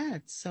really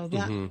had. So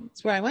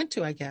that's where I went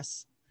to, I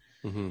guess.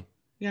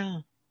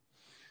 Yeah.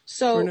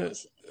 So Verna,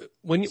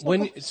 when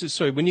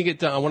you get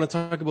done, I want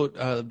to talk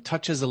about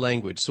touch as a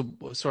language. So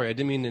sorry, I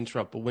didn't mean to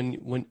interrupt, but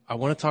when I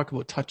want to talk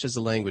about touch as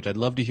a language, I'd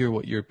love to hear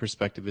what your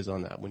perspective is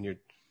on that when you're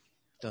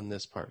done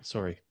this part.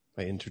 Sorry,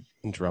 I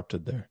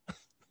interrupted there.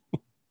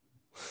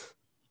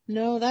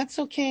 No, that's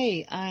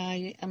okay.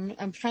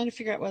 I'm trying to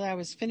figure out whether I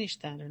was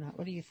finished that or not.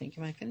 What do you think?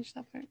 Am I finished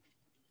that part?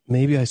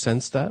 Maybe I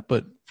sensed that,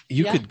 but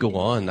you could go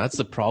on. That's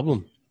the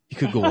problem. You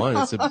could go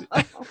on.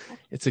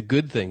 It's a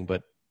good thing,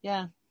 but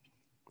yeah.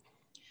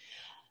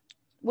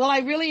 Well, I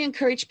really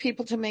encourage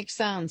people to make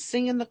sounds,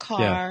 sing in the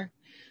car,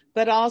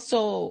 but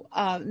also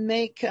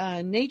make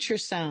nature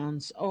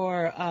sounds,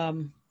 or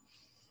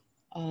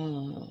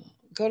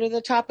go to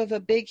the top of a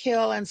big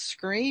hill and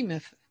scream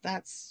if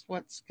that's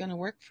what's going to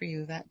work for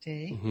you that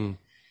day.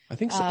 I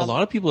think a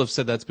lot of people have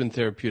said that's been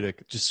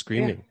therapeutic, just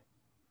screaming.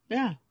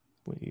 Yeah.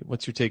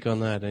 What's your take on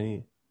that?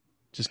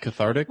 Just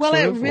cathartic? Well,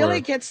 it really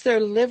gets their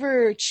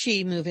liver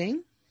chi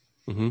moving.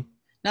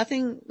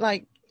 Nothing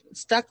like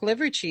stuck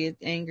liver chi,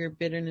 anger,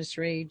 bitterness,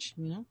 rage,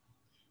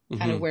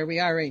 kind of where we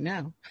are right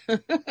now.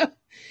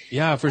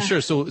 Yeah, for sure.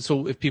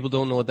 So if people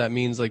don't know what that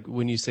means, like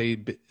when you say you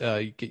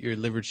get your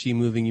liver chi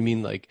moving, you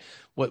mean like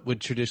what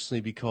would traditionally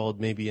be called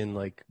maybe in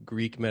like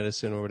Greek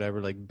medicine or whatever,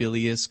 like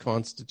bilious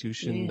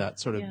constitution, that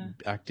sort of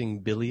acting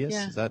bilious?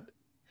 Is that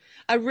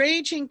a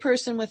raging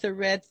person with a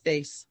red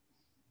face?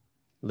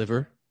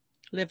 Liver.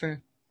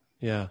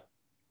 Yeah.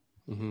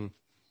 Mm-hmm.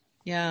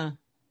 Yeah.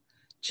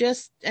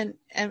 just, and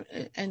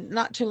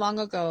not too long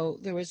ago,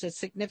 there was a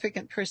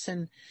significant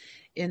person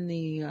in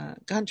the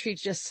country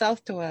just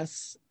south to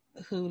us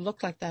who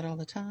looked like that all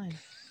the time.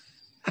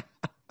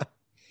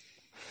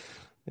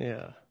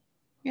 Yeah.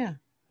 Yeah.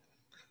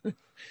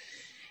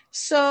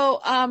 So,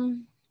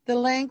 the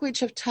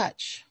language of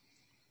touch.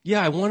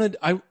 Yeah, I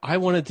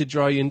wanted to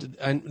draw you into,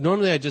 and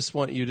normally I just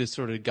want you to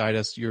sort of guide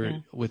us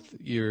with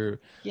your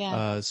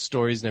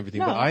stories and everything.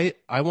 No. But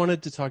I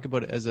wanted to talk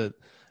about it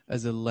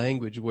as a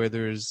language where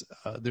there's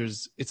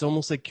it's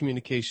almost like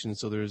communication.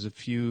 So there's a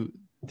few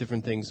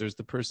different things. There's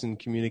the person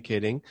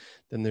communicating,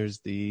 then there's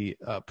the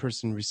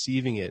person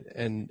receiving it,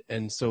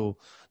 and so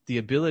the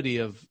ability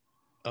of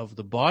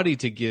the body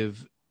to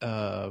give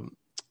a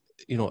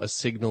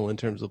signal in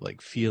terms of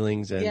like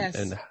feelings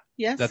and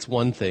Yes. That's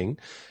one thing.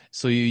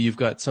 So you've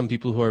got some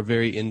people who are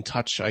very in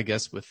touch, I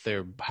guess, with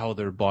how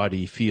their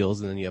body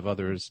feels, and then you have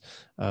others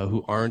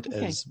who aren't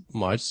as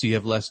much. So you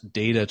have less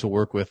data to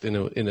work with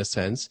in a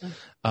sense.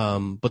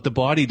 But the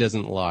body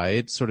doesn't lie;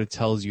 it sort of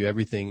tells you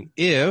everything.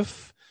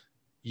 If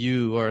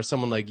you or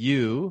someone like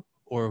you,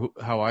 or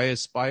how I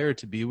aspire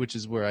to be, which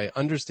is where I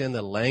understand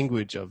the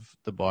language of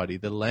the body,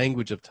 the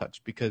language of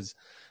touch, because.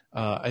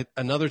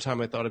 Another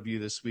time I thought of you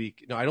this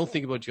week. No, I don't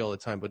think about you all the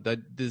time, but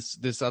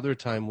this other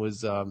time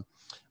was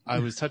I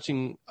was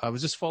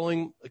just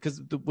following,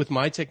 because with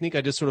my technique,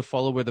 I just sort of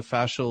follow where the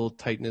fascial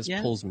tightness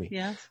pulls me.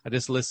 Yeah. I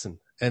just listen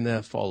and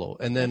then follow,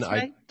 and then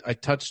I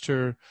touched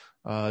her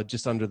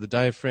just under the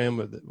diaphragm,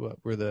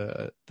 where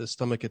the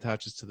stomach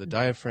attaches to the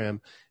diaphragm,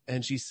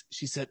 and she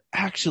said,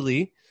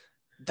 actually,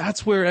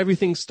 that's where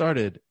everything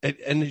started,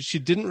 and she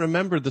didn't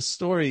remember the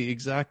story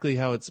exactly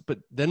how but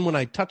then when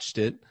I touched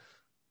it.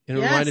 And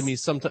it reminded me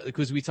sometimes,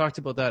 because we talked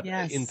about that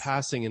in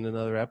passing in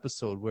another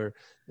episode, where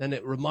then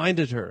it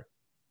reminded her.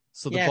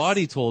 So the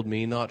body told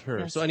me, not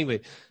her. So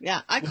anyway,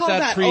 I call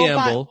that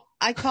preamble.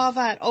 I call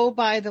that "Oh,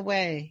 by the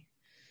way."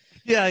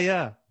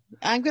 Yeah.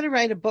 I'm going to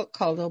write a book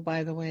called "Oh,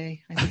 by the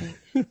way," I think.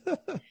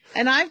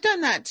 And I've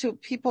done that to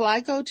people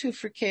I go to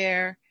for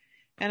care,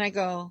 and I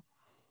go,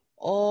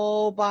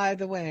 "Oh, by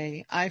the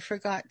way, I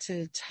forgot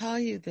to tell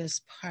you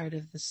this part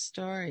of the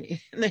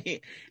story."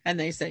 And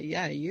they say,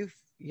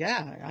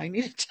 "Yeah, I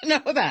needed to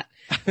know that."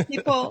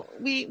 People,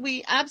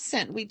 we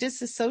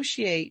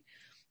disassociate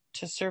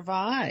to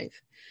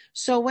survive.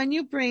 So when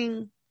you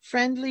bring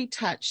friendly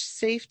touch,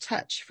 safe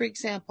touch, for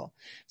example,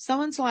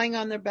 someone's lying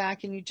on their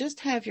back and you just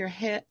have your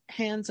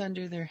hands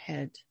under their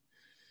head,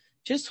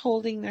 just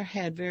holding their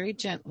head very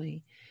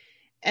gently.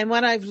 And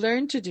what I've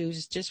learned to do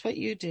is just what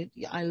you did.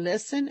 I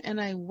listen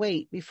and I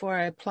wait before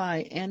I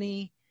apply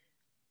any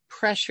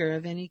pressure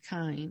of any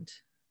kind.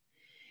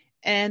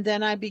 And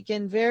then I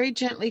begin very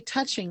gently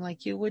touching,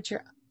 like you would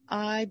your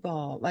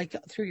eyeball, like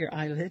through your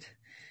eyelid.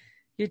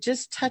 You're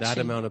just touching. That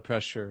amount of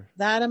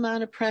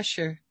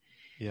pressure.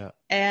 Yeah.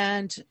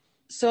 And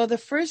so the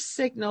first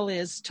signal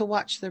is to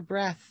watch their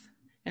breath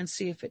and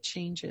see if it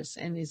changes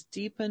and is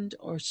deepened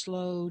or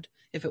slowed,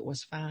 if it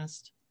was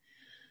fast.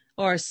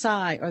 Or a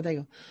sigh, or they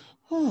go,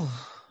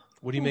 oh.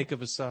 What do you make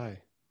of a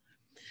sigh?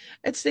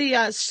 It's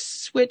the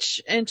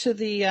switch into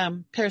the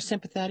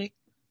parasympathetic.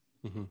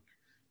 Mm-hmm.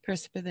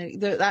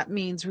 That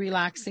means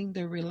relaxing.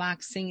 They're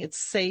relaxing. It's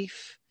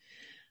safe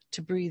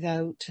to breathe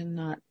out and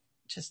not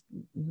just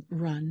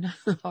run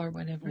or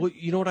whatever. Well,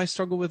 you know what I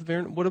struggle with,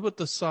 Verna? What about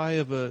the sigh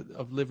of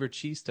liver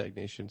chi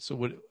stagnation?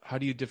 So how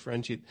do you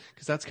differentiate?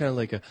 Because that's kind of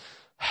like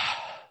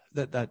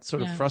that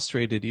sort of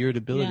frustrated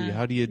irritability.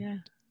 Yeah.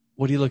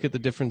 What do you look at the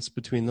difference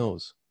between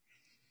those?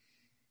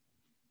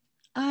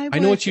 I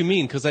know what you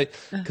mean, because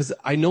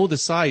I know the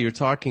sigh you're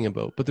talking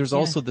about, but there's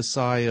also the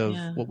sigh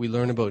of what we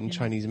learn about in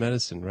Chinese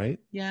medicine, right?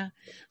 Yeah.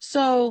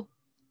 So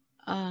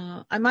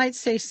I might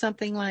say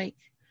something like,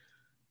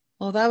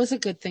 well, that was a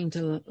good thing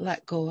to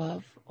let go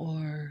of,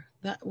 or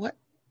what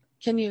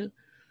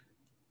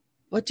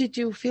did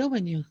you feel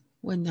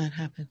when that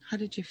happened? How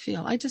did you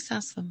feel? I just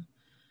ask them.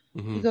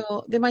 Mm-hmm.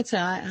 They might say,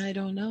 I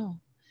don't know.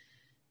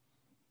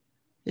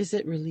 Is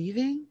it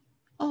relieving?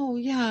 Oh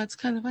yeah, it's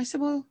kind of, I said,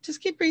 well, just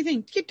keep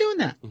breathing, keep doing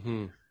that.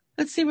 Mm-hmm.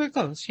 Let's see where it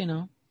goes,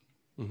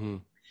 Mm-hmm.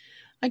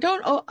 I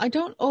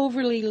don't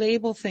overly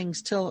label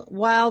things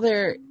while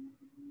they're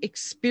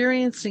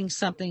experiencing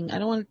something. I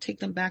don't want to take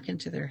them back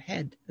into their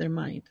head, their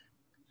mind,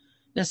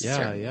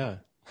 necessarily. Yeah.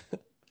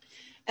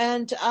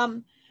 And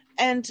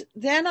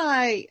then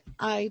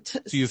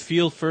so you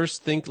feel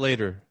first, think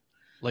later,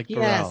 like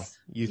Burrell.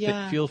 You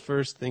feel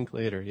first, think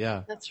later.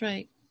 Yeah, that's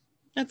right.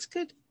 That's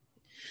good.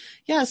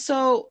 Yeah.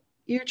 So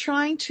you're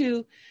trying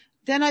to,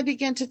 then I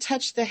begin to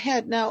touch the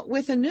head. Now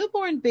with a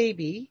newborn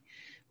baby,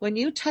 when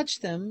you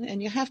touch them,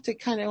 and you have to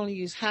kind of only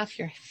use half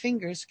your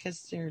fingers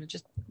because they're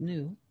just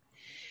new,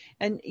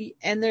 and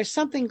there's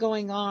something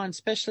going on,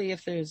 especially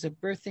if there's a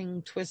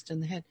birthing twist in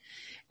the head,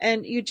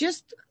 and you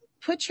just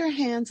put your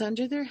hands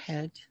under their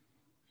head,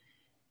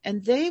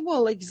 and they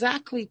will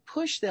exactly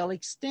push. They'll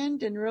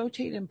extend and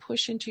rotate and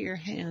push into your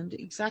hand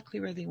exactly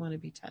where they want to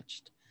be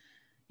touched.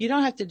 You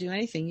don't have to do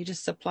anything. You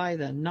just supply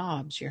the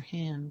knobs, your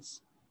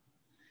hands.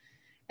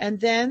 And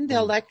then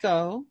they'll let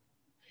go.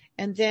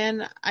 And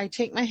then I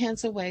take my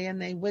hands away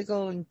and they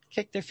wiggle and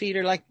kick their feet,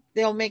 or like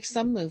they'll make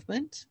some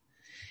movement.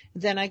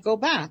 Then I go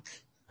back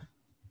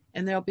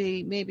and there'll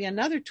be maybe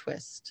another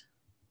twist.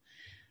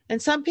 And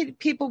some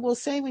people will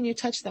say when you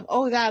touch them,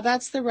 oh,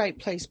 that's the right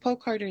place.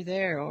 Poke harder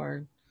there,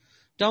 or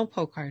don't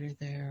poke harder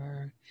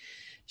there.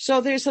 So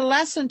there's a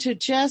lesson to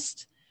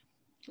just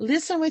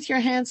listen with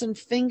your hands and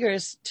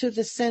fingers to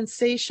the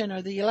sensation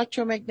or the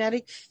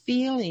electromagnetic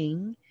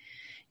feeling.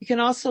 You can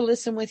also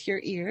listen with your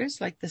ears,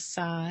 like the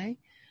sigh,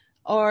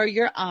 or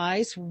your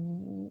eyes,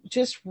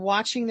 just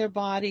watching their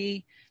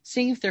body,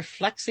 seeing if they're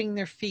flexing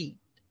their feet,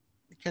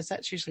 because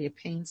that's usually a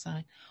pain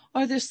sign,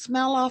 or the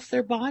smell off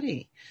their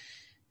body.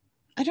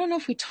 I don't know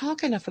if we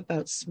talk enough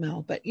about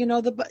smell, but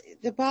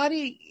the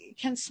body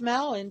can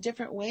smell in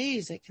different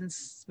ways. It can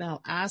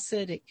smell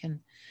acid. It can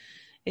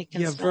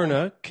smell.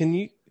 Verna,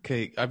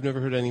 okay, I've never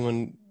heard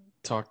anyone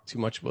talk too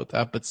much about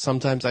that, but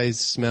sometimes I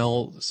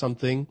smell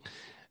something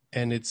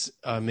and it's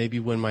maybe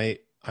when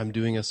I'm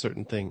doing a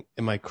certain thing.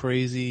 Am I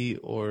crazy,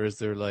 or is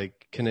there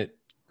like, can it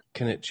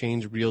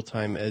change real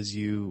time as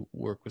you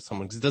work with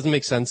someone? Because it doesn't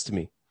make sense to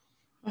me.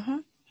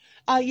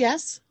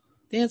 Yes.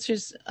 The answer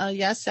is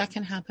yes, that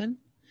can happen.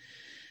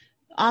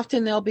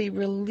 Often they'll be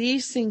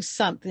releasing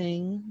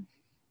something.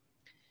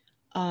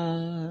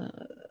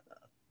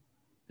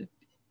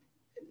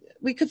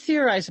 We could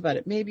theorize about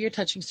it. Maybe you're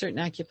touching certain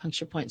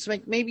acupuncture points.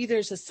 Like maybe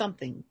there's a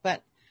something.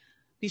 But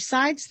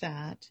besides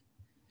that,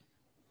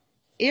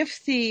 if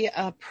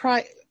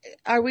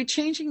are we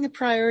changing the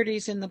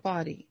priorities in the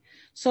body?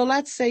 So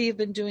let's say you've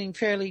been doing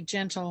fairly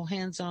gentle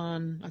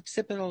hands-on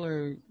occipital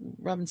or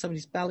rubbing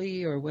somebody's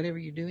belly or whatever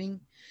you're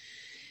doing,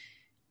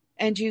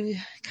 and you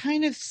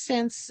kind of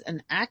sense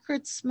an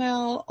acrid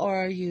smell,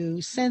 or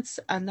you sense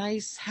a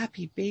nice,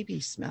 happy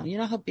baby smell. You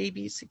know how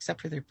babies,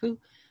 except for their poo,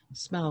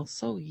 smell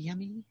so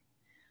yummy?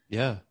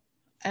 Yeah.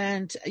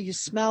 And you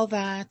smell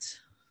that,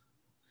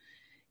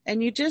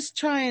 and you just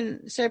try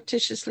and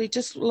surreptitiously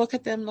just look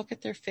at them, look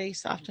at their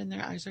face. Often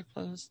their eyes are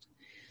closed.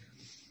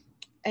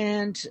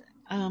 And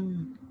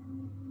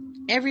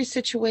every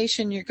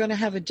situation, you're going to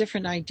have a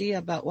different idea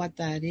about what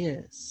that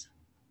is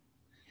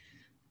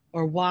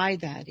or why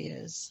that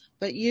is.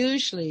 But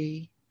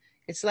usually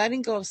it's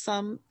letting go of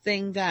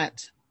something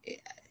that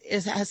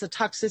has a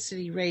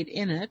toxicity rate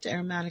in it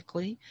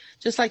aromatically,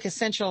 just like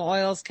essential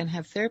oils can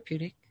have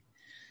therapeutic.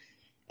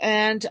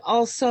 And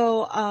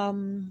also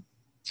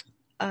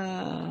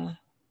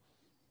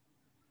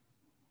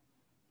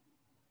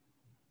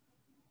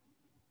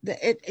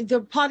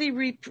the body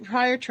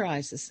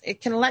reprioritizes.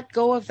 It can let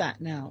go of that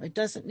now. It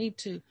doesn't need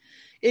to.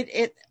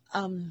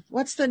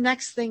 What's the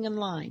next thing in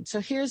line? So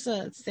here's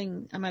a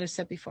thing I might have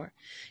said before.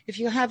 If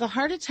you have a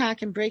heart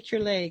attack and break your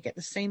leg at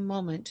the same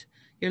moment,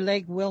 your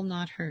leg will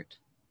not hurt,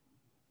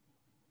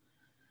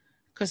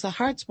 because the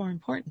heart's more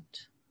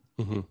important.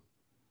 Mm-hmm.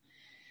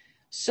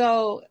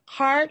 So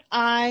heart,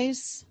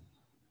 eyes,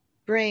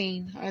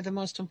 brain are the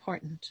most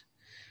important.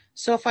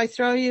 So if I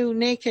throw you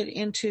naked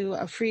into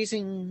a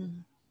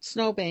freezing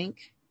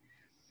snowbank,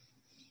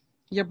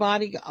 your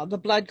body, the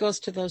blood goes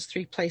to those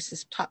three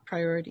places, top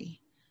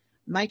priority.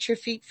 Might your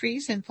feet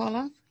freeze and fall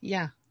off?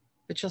 Yeah,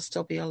 but you'll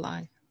still be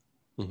alive.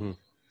 Mm-hmm.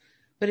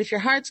 But if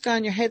your heart's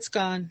gone, your head's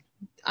gone,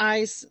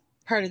 eyes,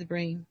 part of the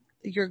brain,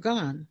 you're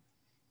gone.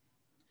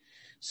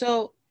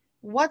 So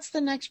what's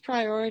the next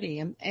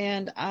priority?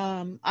 And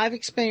I've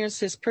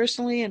experienced this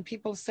personally, and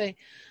people say,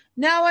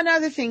 now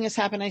another thing has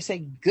happened. I say,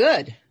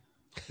 good,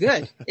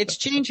 it's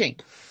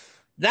changing.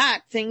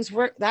 That thing's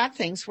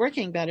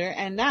working better,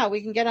 and now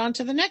we can get on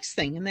to the next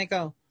thing. And they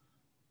go,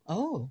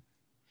 oh.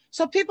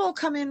 So people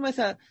come in with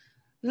a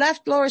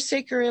left lower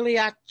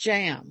sacroiliac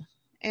jam,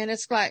 and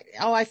it's like,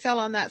 oh, I fell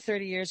on that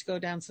 30 years ago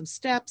down some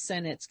steps,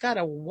 and it's got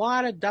a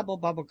wad of double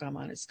bubble gum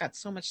on it. It's got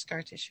so much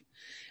scar tissue.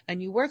 And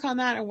you work on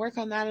that,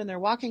 and they're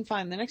walking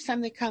fine. The next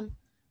time they come,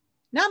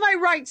 now my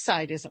right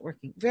side isn't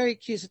working, very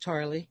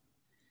accusatorily,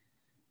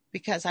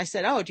 because I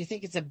said, oh, do you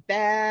think it's a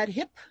bad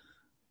hip?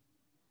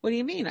 What do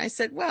you mean? I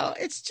said, well,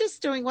 it's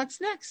just doing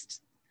what's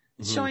next.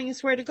 It's showing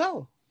us where to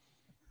go.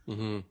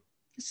 Mm-hmm.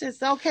 It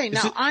says, okay,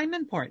 now I'm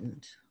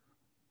important.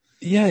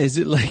 Yeah. Is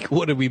it like,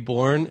 what are we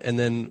born? And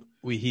then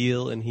we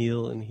heal and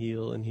heal and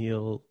heal and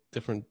heal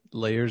different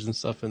layers and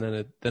stuff.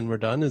 And then we're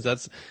done.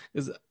 It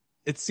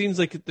seems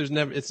like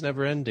it's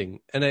never ending.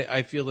 And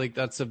I feel like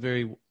that's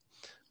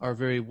our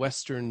very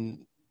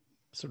Western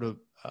sort of,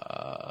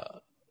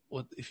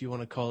 what, if you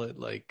want to call it,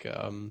 like,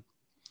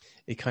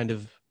 a kind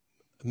of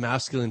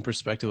masculine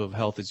perspective of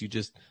health is you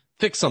just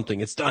fix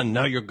something, it's done,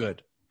 now you're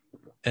good.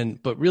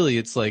 But really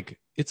it's like,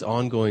 it's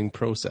ongoing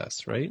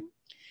process, right?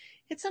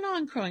 It's an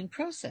ongoing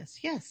process.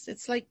 Yes.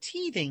 It's like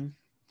teething.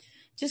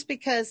 Just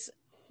because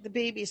the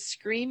baby's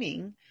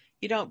screaming,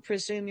 you don't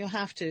presume you'll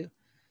have to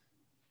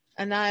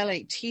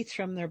annihilate teeth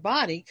from their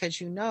body, because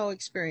you know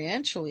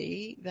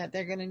experientially that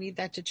they're going to need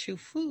that to chew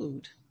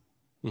food.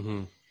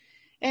 Mm-hmm.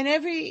 And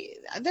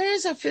there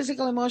is a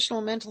physical,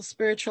 emotional, mental,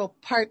 spiritual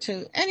part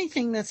to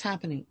anything that's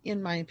happening,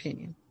 in my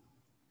opinion.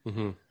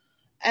 Mm-hmm.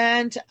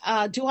 And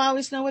do I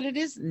always know what it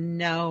is?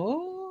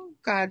 No.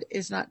 God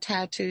is not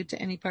tattooed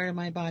to any part of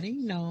my body.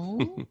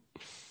 No.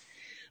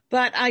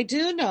 But I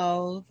do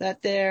know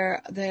that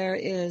there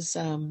is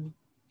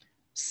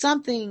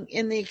something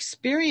in the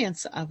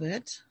experience of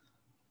it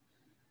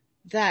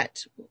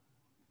that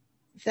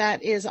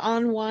is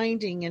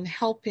unwinding and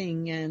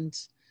helping. And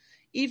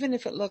even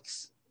if it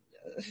looks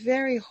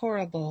very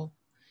horrible,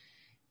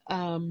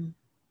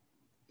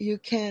 you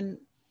can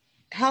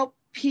help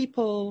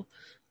people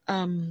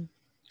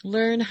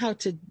learn how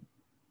to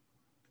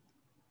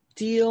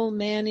deal,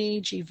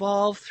 manage,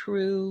 evolve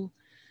through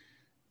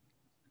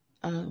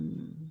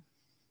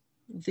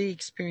the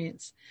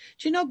experience.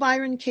 Do you know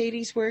Byron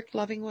Katie's work,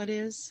 Loving What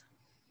Is?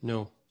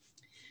 No.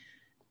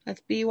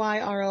 That's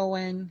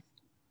Byron,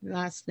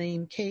 last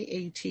name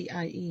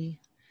Katie.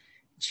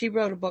 She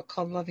wrote a book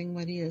called Loving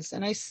What Is,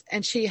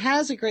 and she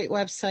has a great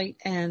website,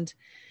 and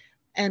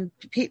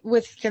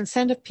with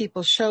consent of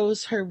people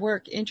shows her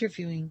work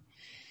interviewing.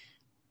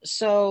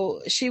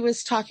 So she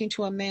was talking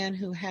to a man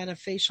who had a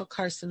facial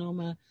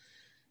carcinoma,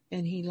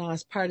 and he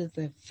lost part of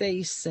the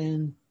face,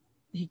 and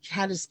he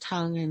had his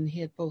tongue, and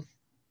he had both,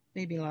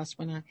 maybe lost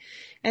one eye.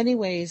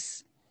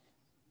 Anyways,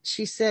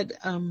 she said,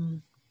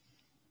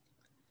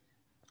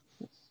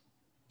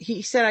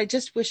 he said, I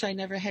just wish I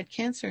never had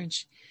cancer. And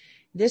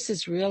this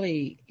is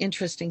really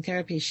interesting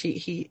therapy.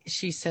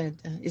 She said,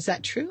 is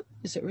that true?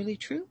 Is it really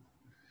true?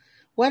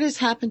 What has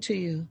happened to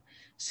you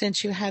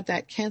since you had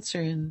that cancer,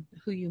 and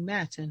who you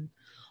met and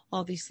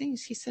all these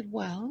things? He said,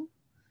 well,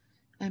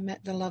 I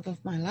met the love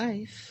of my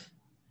life,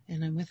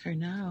 and I'm with her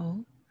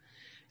now.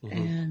 Mm-hmm.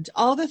 And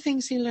all the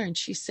things he learned.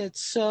 She said,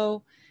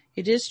 so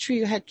it is true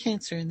you had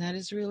cancer, and that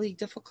is really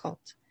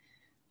difficult.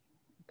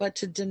 But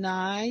to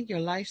deny your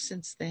life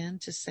since then,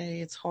 to say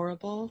it's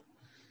horrible,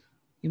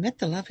 you met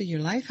the love of your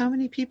life. How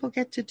many people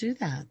get to do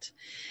that?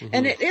 Mm-hmm.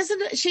 And it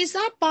isn't, she's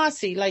not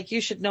bossy, like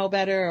you should know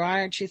better, or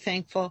aren't you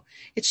thankful?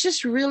 It's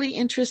just really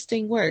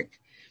interesting work.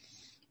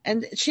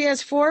 And she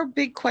has 4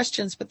 big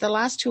questions, but the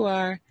last 2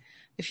 are,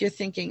 if you're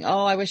thinking,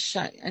 oh, I wish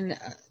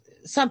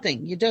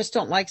something, you just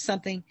don't like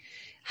something.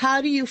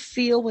 How do you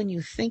feel when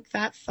you think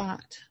that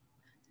thought?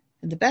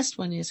 And the best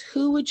one is,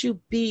 who would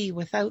you be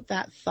without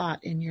that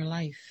thought in your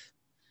life?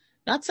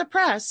 Not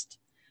suppressed,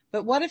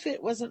 but what if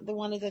it wasn't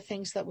one of the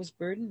things that was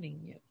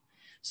burdening you?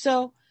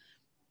 So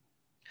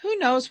who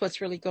knows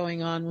what's really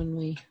going on when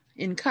we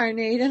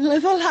incarnate and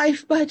live a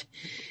life, but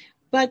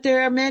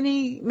there are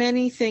many,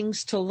 many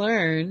things to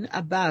learn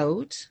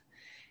about.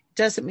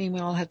 Doesn't mean we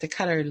all have to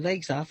cut our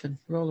legs off and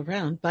roll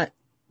around, but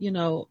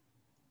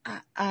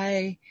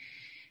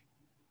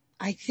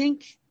I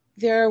think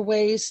there are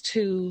ways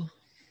to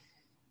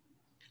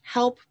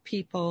help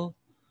people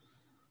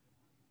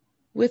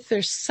with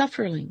their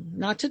suffering,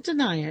 not to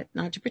deny it,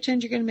 not to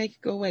pretend you're going to make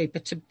it go away,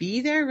 but to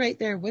be there, right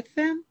there with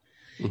them,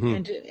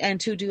 mm-hmm. and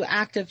to do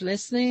active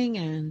listening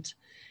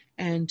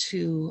and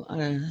to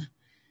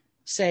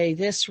say,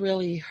 this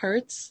really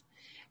hurts.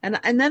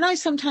 And then I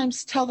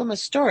sometimes tell them a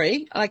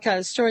story,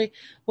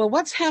 well,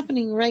 what's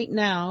happening right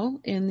now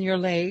in your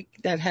leg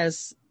that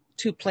has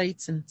 2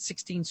 plates and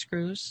 16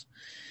 screws,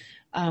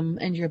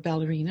 and your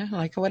ballerina,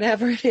 like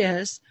whatever it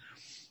is,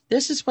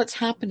 this is what's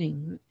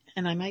happening.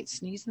 And I might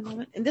sneeze in a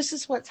moment. And this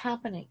is what's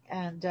happening.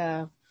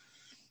 And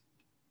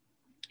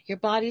your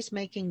body's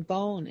making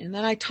bone. And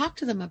then I talk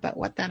to them about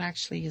what that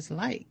actually is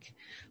like.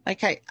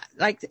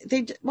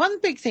 One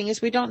big thing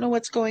is we don't know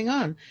what's going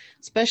on,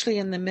 especially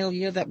in the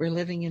milieu that we're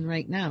living in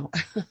right now.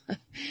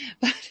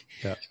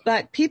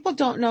 But people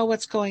don't know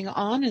what's going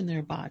on in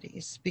their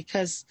bodies,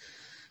 because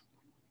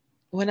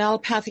when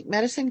allopathic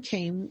medicine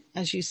came,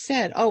 as you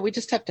said, oh, we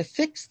just have to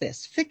fix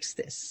this.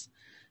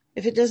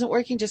 If it doesn't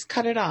work, you can just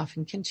cut it off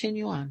and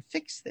continue on.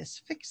 Fix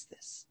this.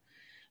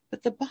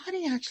 But the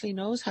body actually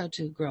knows how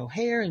to grow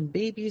hair and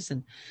babies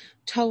and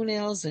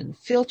toenails and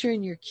filter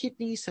in your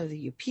kidneys so that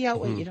you pee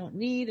out what you don't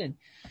need. And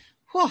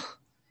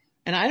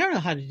I don't know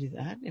how to do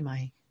that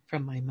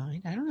from my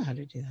mind. I don't know how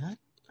to do that.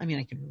 I mean,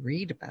 I can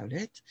read about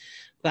it,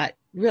 but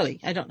really,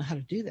 I don't know how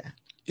to do that.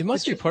 It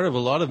must be part of a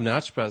lot of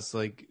naturopaths,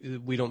 like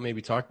we don't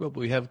maybe talk about,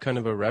 but we have kind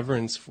of a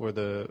reverence for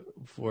the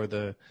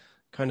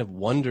kind of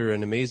wonder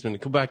and amazement.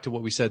 Go back to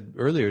what we said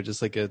earlier, just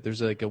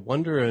there's a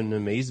wonder and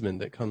amazement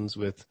that comes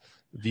with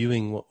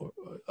viewing,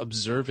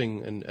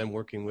 observing, and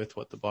working with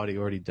what the body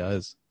already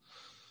does.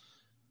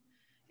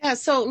 Yeah.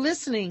 So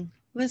listening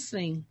with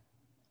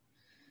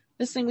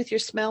your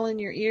smell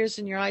and your ears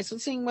and your eyes,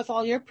 listening with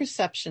all your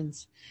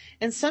perceptions.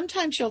 And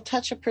sometimes you'll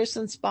touch a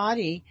person's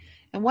body,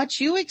 and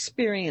what you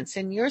experience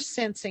in your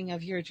sensing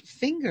of your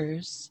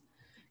fingers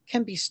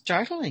can be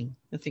startling.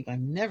 I think I've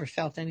never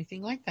felt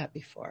anything like that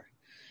before.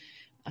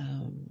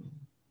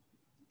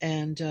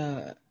 And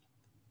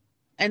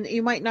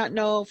you might not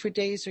know for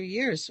days or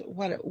years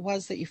what it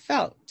was that you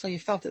felt until you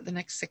felt it the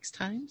next 6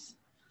 times.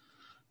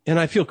 And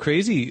I feel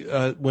crazy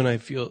when I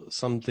feel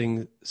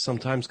something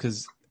sometimes,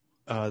 because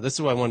this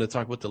is why I wanted to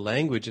talk about the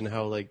language and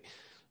how, like,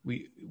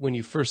 when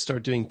you first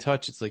start doing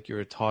touch, it's like you're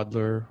a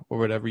toddler or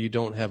whatever. You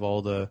don't have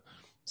all the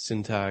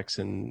syntax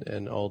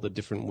and all the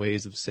different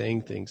ways of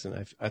saying things.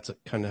 And that's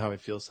kind of how I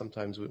feel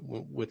sometimes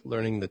with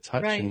learning the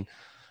touch. Right.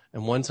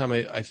 And one time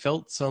I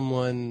felt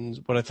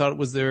what I thought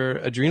was their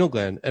adrenal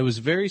gland. It was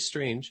very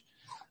strange.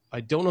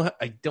 I don't know.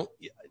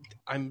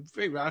 I'm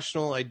very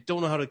rational. I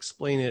don't know how to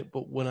explain it.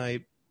 But when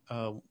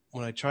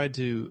I tried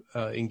to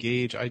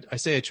engage, I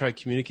tried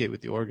to communicate with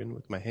the organ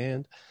with my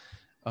hand.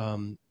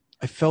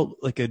 I felt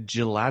like a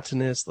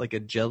gelatinous, like a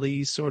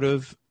jelly sort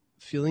of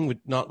feeling, with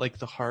not like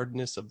the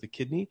hardness of the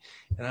kidney.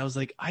 And I was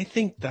like, I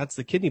think that's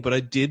the kidney. But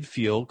I did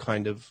feel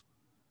kind of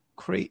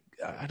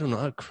I don't know,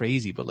 not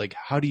crazy, but like,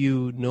 how do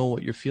you know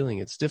what you're feeling?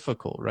 It's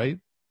difficult, right?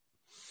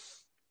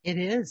 It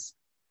is.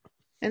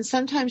 And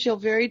sometimes you'll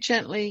very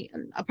gently,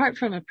 apart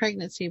from a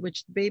pregnancy,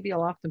 which the baby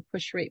will often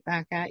push right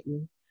back at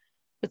you,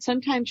 but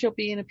sometimes you'll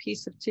be in a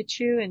piece of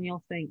tissue and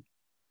you'll think,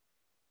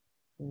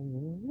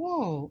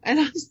 whoa. And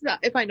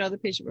if I know the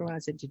patient very well, I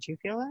said, did you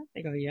feel that?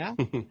 They go, yeah.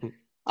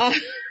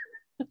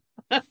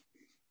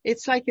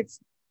 It's like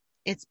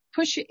it's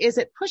pushing. Is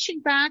it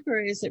pushing back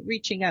or is it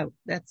reaching out?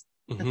 That's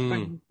part of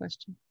the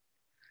question.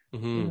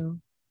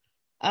 You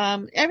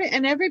know,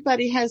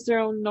 everybody has their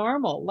own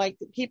normal. Like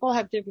people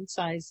have different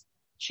size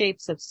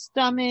shapes of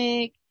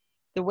stomach.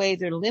 The way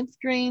their lymph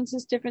drains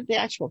is different. The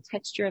actual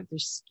texture of their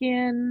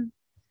skin.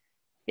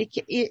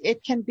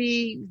 It can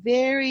be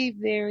very,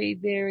 very,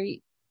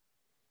 very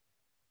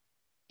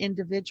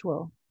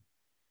individual.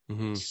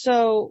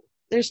 So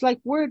there's like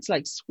words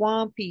like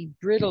swampy,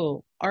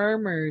 brittle,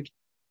 armored,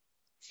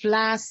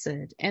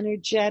 flaccid,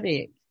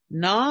 energetic,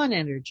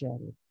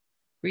 non-energetic,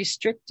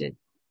 restricted,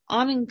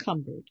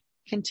 unencumbered,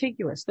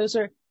 contiguous. Those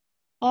are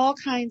all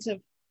kinds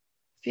of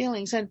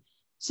feelings. And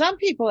some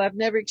people have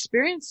never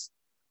experienced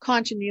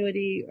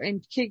continuity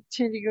and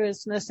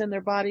contiguousness in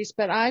their bodies,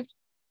 but I've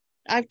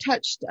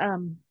touched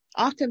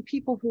often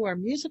people who are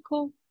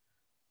musical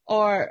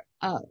or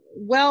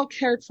well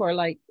cared for,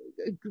 like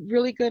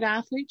really good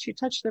athletes. You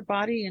touch their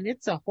body and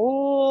it's a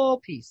whole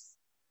piece,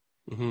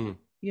 you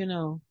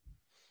know,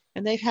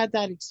 and they've had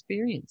that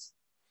experience.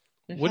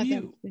 What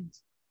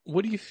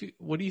do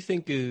you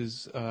think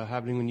is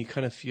happening when you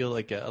kind of feel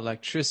like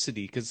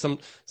electricity? Because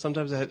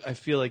sometimes I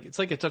feel like it's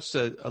like I touched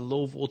a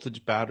low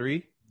voltage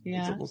battery.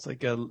 Yeah. It's almost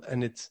like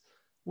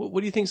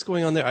what do you think is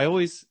going on there? I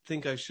always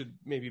think I should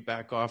maybe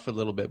back off a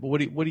little bit, but what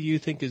do you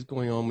think is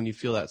going on when you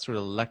feel that sort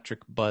of electric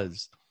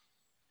buzz?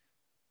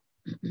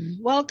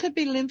 Well, it could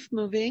be lymph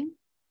moving.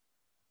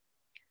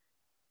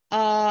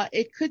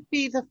 It could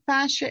be the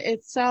fascia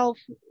itself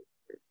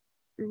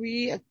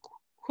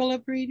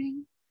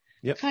re-equilibrating.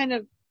 Yep. Kind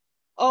of,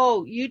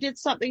 you did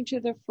something to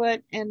their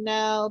foot and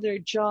now their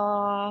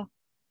jaw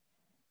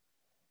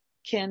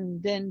can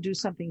then do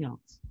something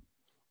else.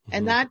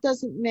 And that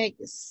doesn't make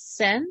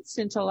sense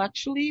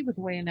intellectually with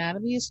the way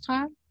anatomy is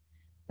taught,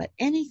 but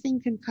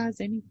anything can cause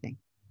anything.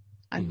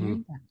 I've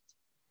learned that.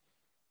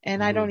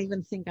 And I don't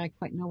even think I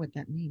quite know what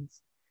that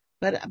means.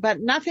 But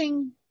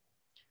nothing,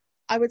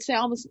 I would say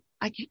almost,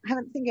 I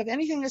haven't think of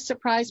anything that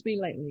surprised me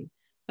lately.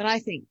 But I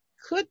think,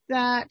 could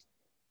that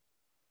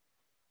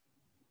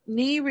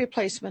knee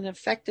replacement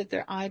affected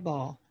their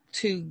eyeball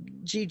to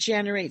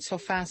degenerate so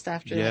fast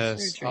after that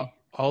surgery?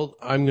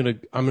 I'm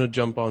gonna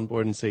jump on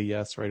board and say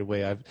yes right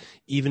away.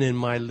 Even in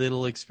my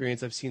little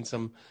experience, I've seen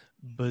some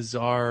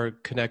bizarre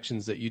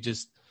connections that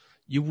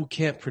you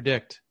can't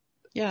predict.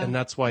 Yeah. And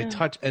that's why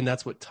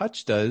that's what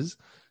touch does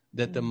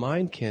that the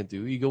mind can't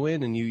do. You go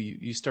in and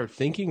you start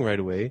thinking right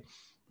away,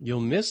 you'll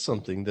miss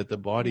something that the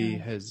body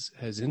has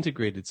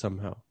integrated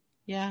somehow.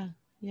 Yeah.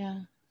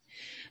 Yeah.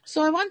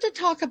 So I want to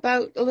talk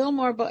about a little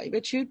more about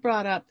what you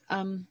brought up,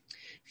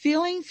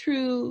 feeling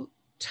through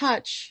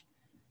touch,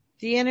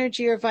 the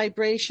energy or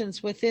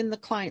vibrations within the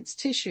client's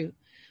tissue.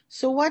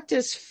 So what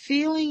does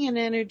feeling an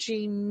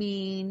energy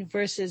mean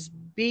versus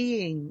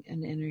being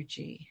an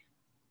energy?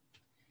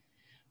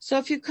 So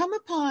if you come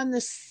upon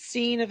the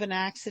scene of an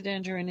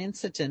accident or an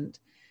incident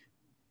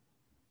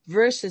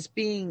versus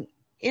being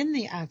in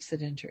the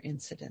accident or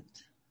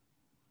incident.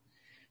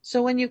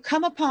 So when you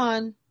come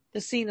upon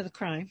the scene of the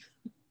crime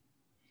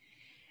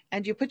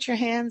and you put your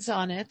hands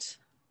on it,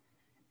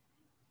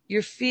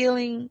 you're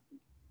feeling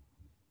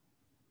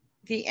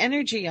the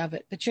energy of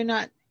it, but you're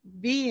not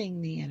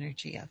being the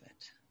energy of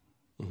it,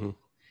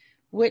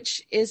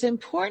 which is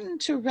important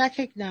to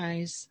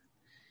recognize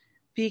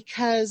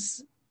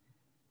because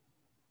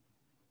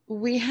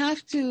we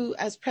have to,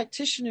 as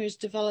practitioners,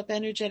 develop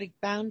energetic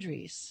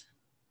boundaries.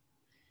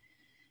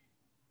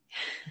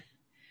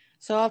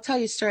 So I'll tell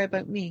you a story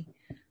about me.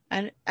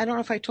 And I don't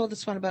know if I told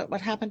this one about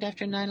what happened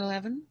after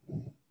 9/11.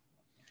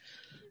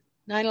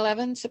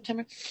 9/11,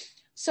 September.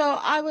 So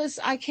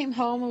I came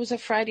home. It was a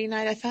Friday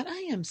night. I thought,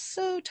 I am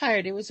so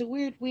tired. It was a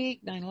weird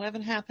week.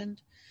 9/11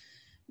 happened.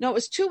 No, it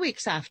was 2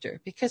 weeks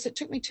after because it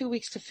took me 2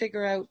 weeks to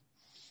figure out.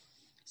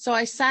 So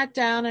I sat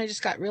down. I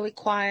just got really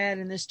quiet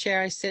in this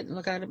chair. I sit and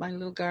look out at my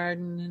little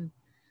garden. And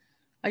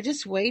I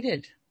just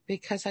waited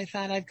because I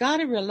thought I've got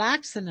to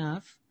relax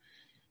enough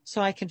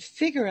so I can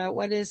figure out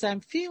what it is I'm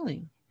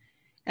feeling.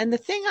 And the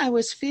thing I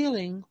was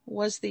feeling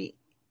was the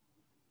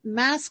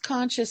mass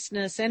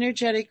consciousness,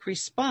 energetic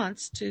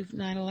response to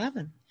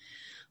 9/11.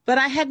 But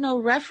I had no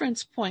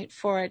reference point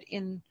for it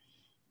in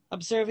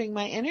observing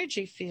my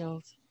energy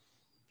field.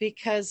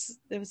 because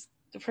it was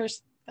the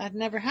first, that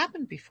never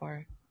happened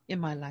before in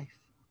my life.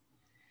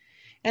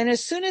 And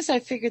as soon as I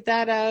figured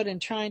that out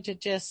and trying to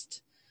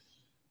just,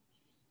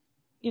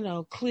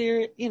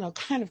 clear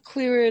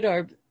it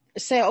or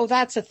say, oh,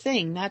 that's a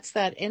thing, that's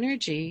that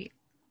energy,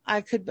 I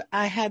could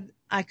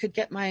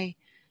get my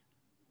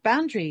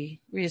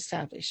boundary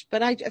reestablished.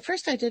 But at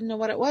first I didn't know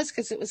what it was,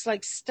 because it was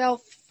like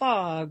stealth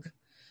fog.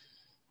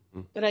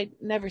 But I'd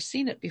never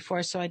seen it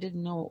before, so I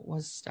didn't know it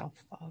was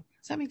stealth fog.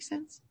 Does that make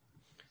sense?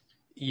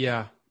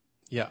 Yeah.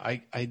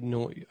 I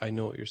know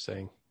what you're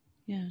saying.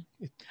 Yeah.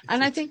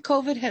 And I think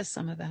COVID has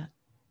some of that.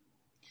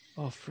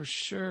 Oh, for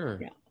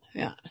sure.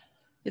 Yeah.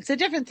 It's a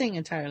different thing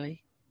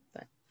entirely.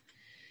 But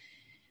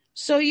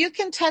so you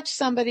can touch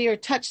somebody or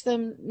touch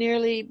them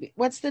nearly.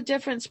 What's the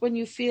difference when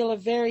you feel a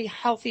very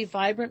healthy,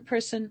 vibrant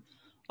person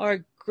or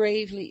a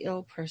gravely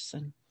ill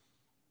person?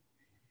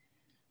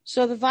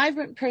 So the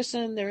vibrant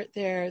person,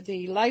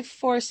 the life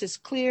force is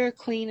clear,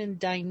 clean, and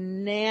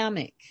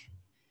dynamic.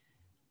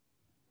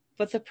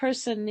 But the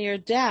person near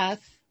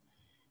death,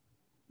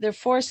 their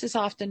force is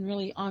often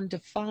really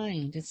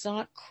undefined. It's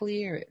not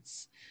clear. It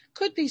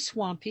could be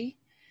swampy,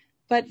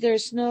 but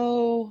there's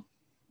no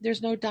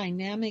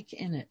dynamic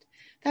in it.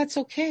 That's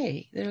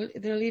okay.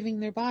 They're leaving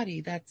their body.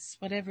 That's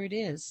whatever it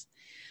is.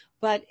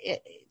 But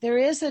there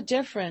is a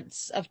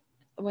difference of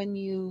when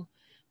you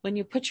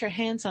put your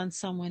hands on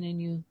someone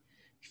and you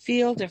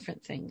feel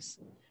different things.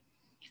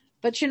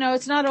 But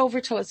it's not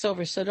over till it's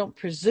over, so don't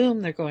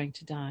presume they're going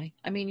to die.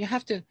 I mean, you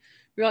have to,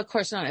 of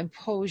course, not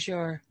impose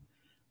your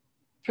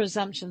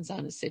presumptions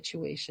on a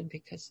situation,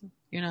 because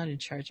you're not in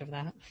charge of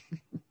that.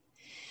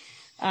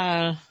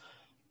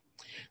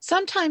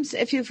 Sometimes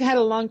if you've had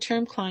a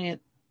long-term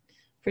client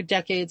for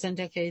decades and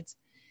decades,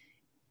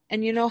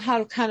 and you know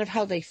how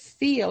they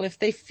feel, if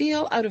they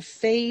feel out of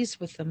phase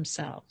with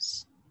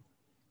themselves,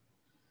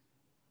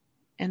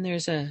 and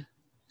there's a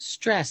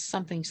stress,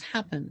 something's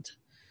happened,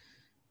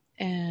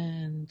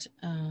 and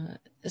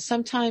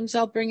sometimes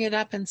I'll bring it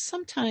up, and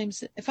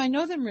sometimes if I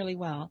know them really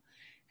well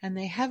and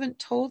they haven't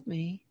told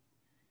me,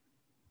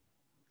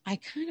 I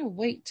kind of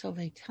wait till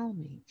they tell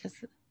me, because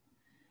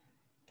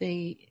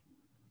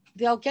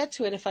they'll get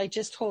to it if I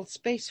just hold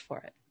space for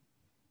it.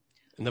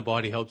 And the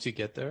body helps you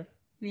get there?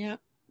 Yeah.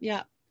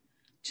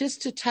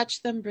 Just to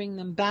touch them, bring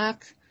them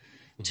back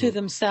to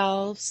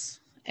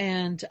themselves.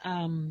 And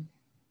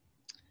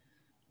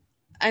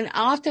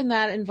often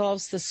that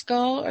involves the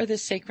skull or the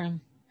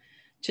sacrum.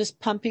 Just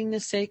pumping the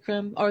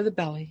sacrum or the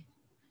belly.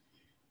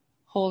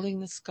 Holding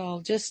the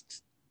skull,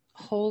 just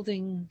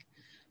holding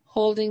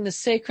the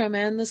sacrum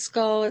and the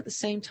skull at the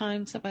same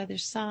time, so by their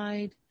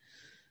side.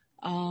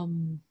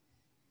 And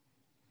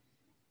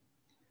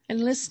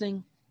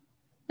listening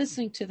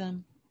to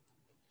them.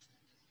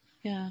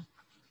 Yeah.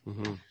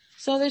 Mm-hmm.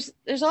 So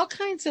there's all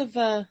kinds of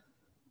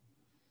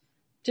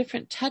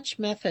different touch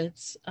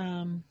methods.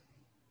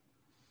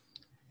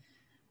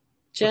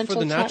 Gentle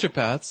for the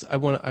naturopaths, I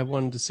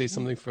wanted to say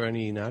something for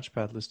any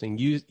naturopath listening.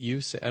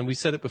 You said, and we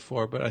said it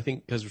before, but I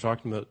think because we're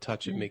talking about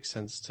touch, it makes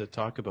sense to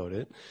talk about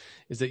it.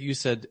 Is that you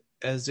said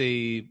as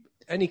any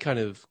kind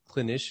of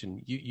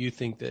clinician, you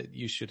think that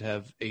you should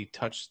have a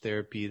touch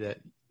therapy that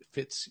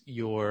fits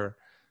your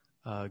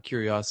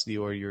curiosity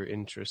or your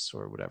interests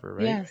or whatever,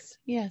 right?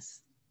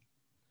 Yes.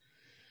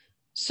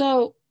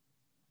 So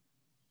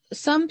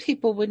some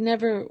people would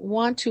never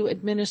want to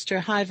administer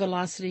high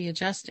velocity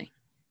adjusting.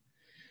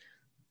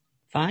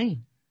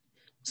 Fine.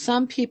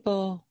 Some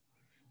people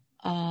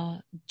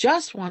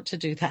just want to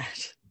do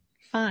that.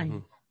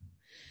 Fine.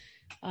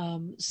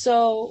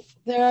 So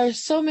there are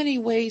so many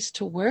ways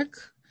to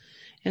work,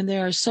 and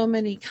there are so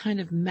many kind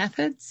of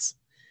methods.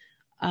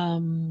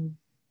 The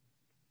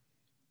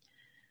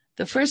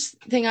first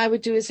thing I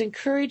would do is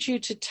encourage you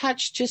to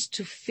touch, just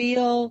to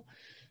feel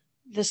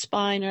the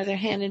spine or their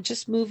hand, and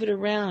just move it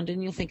around,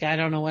 and you'll think, I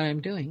don't know what I'm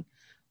doing.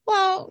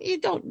 Well, you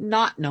don't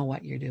not know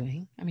what you're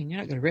doing. I mean, you're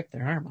not going to rip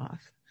their arm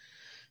off.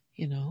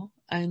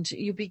 And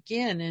you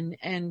begin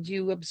and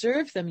you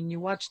observe them and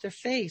you watch their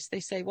face. They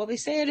say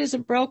it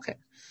isn't broken.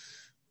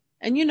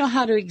 And you know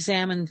how to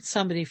examine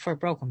somebody for a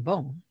broken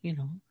bone,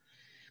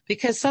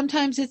 because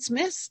sometimes it's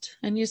missed,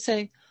 and you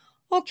say,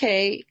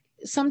 okay,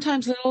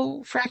 sometimes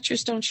little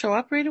fractures don't show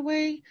up right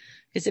away.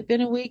 Has it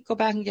been a week? Go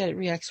back and get it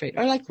re-x-rayed,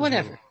 or like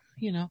whatever,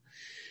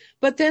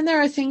 But then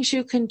there are things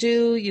you can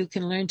do. You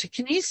can learn to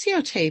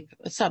kinesiotape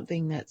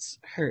something that's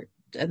hurt.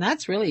 And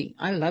that's really,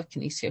 I love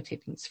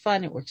kinesiotaping. It's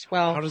fun. It works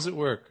well. How does it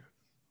work?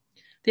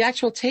 The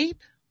actual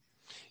tape?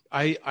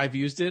 I've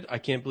used it. I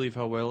can't believe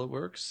how well it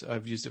works.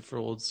 I've used it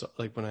for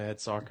like when I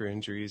had soccer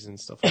injuries and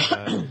stuff like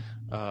that.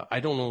 I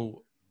don't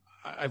know.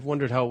 I've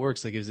wondered how it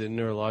works. Like, is it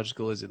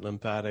neurological? Is it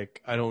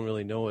lymphatic? I don't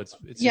really know. It's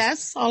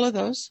yes, all of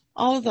those.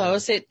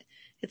 It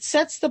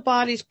sets the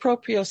body's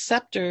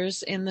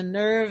proprioceptors in the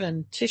nerve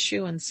and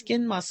tissue and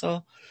skin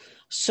muscle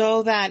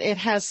so that it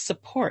has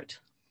support.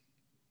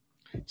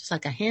 Just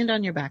like a hand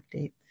on your back,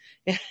 Dave.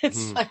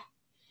 It's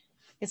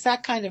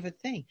that kind of a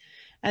thing.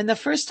 And the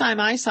first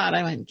time I saw it,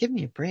 I went, give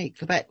me a break.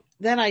 But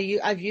then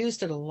I've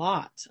used it a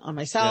lot on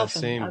myself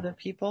and other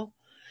people.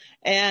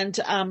 And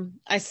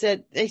they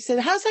said,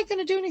 how's that going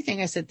to do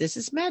anything? I said, this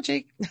is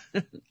magic,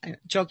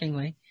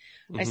 jokingly.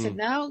 I said,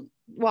 now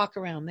walk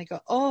around. They go,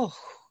 oh,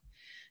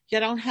 you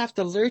don't have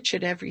to lurch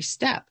at every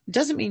step. It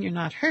doesn't mean you're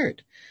not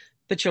hurt,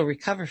 but you'll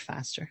recover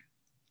faster.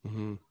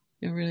 You'll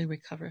really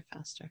recover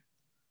faster.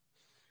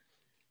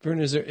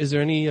 Verna, is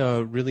there any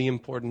really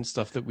important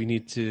stuff that we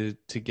need to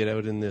get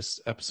out in this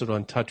episode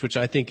on touch, which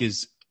I think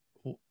it's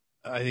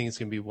going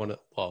to be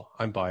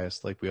I'm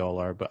biased like we all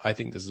are, but I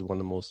think this is one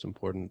of the most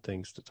important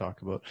things to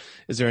talk about.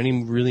 Is there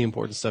any really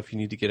important stuff you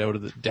need to get out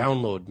of the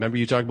download? Remember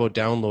you talked about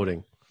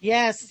downloading.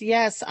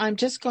 Yes. I'm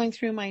just going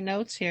through my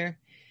notes here.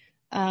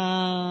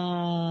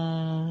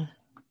 I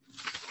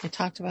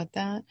talked about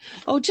that.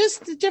 Oh,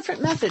 just the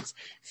different methods.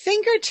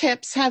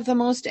 Fingertips have the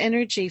most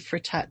energy for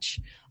touch.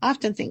 I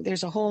often think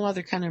there's a whole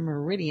other kind of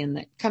meridian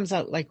that comes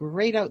out like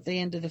right out the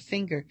end of the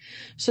finger.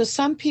 So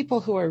some people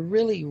who are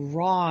really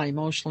raw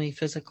emotionally,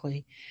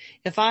 physically,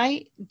 if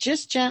I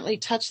just gently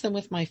touch them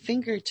with my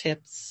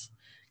fingertips,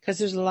 because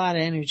there's a lot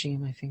of energy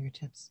in my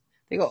fingertips.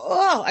 They go,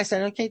 oh, I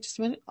said, okay, just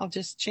a minute. I'll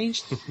just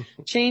change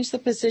the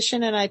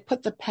position, and I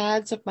put the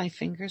pads of my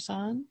fingers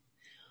on.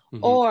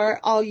 Or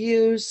I'll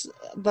use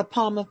the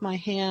palm of my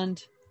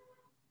hand,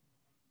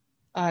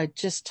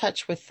 just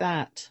touch with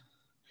that,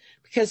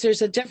 because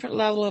there's a different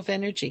level of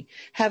energy.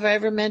 Have I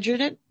ever measured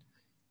it?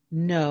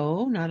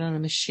 No, not on a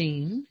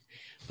machine,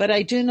 but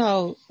I do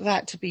know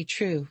that to be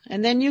true.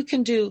 And then you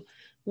can do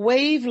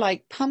wave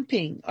like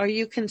pumping, or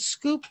you can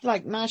scoop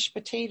like mashed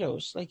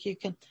potatoes, like you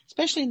can,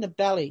 especially in the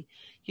belly,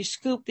 you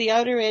scoop the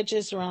outer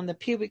edges around the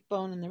pubic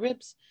bone and the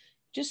ribs,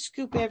 just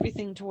scoop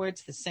everything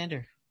towards the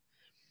center,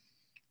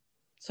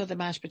 so the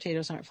mashed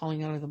potatoes aren't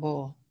falling out of the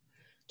bowl.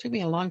 It took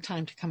me a long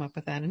time to come up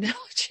with that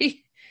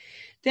analogy.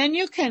 Then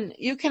you can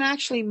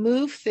actually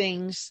move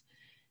things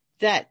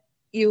that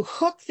you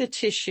hook the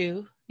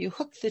tissue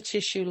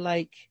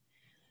like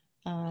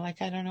I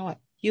don't know what.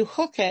 You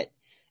hook it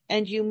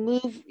and you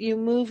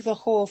move the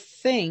whole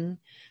thing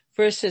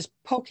versus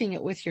poking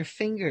it with your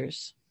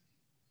fingers.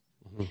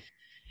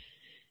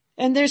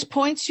 And there's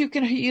points you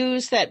can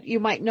use that you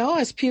might know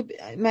as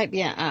it might be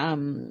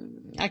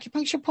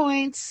acupuncture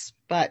points,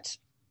 but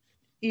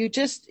you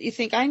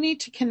think, I need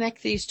to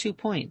connect these 2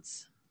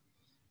 points.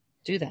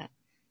 Do that.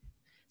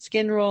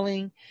 Skin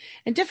rolling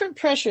and different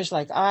pressures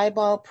like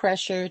eyeball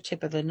pressure,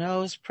 tip of the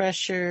nose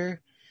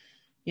pressure,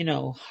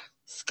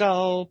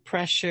 skull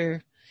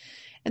pressure.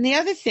 And the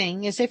other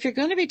thing is, if you're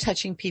going to be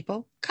touching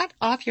people, cut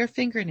off your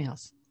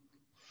fingernails.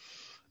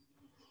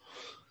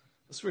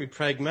 That's very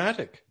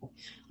pragmatic.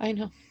 I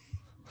know.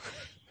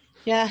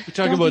 Yeah. You're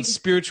talking about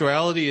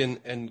spirituality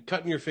and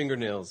cutting your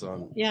fingernails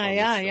on.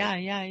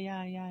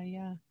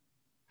 Yeah.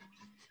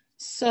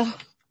 So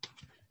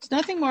it's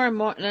nothing more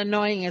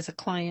annoying as a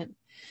client.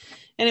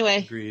 Anyway.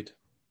 Agreed.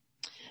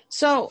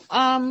 So,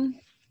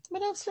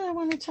 what else did I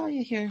want to tell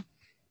you here?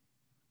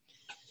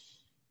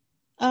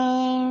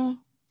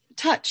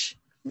 Touch.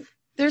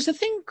 There's a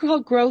thing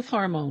called growth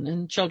hormone,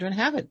 and children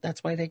have it.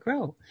 That's why they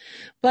grow.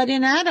 But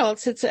in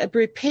adults, it's a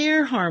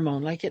repair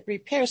hormone, like it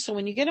repairs. So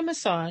when you get a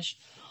massage,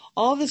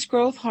 all this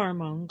growth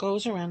hormone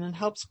goes around and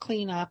helps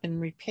clean up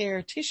and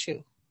repair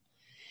tissue.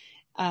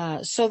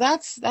 So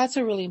that's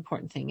a really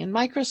important thing. And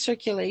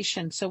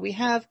microcirculation. So we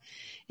have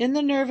in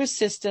the nervous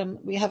system,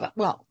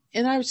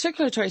 in our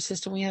circulatory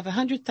system, we have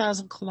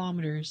 100,000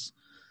 kilometers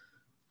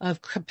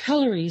of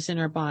capillaries in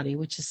our body,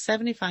 which is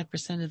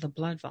 75% of the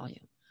blood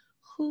volume.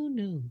 Who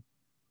knew?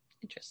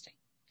 Interesting.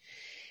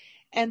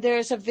 And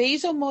there's a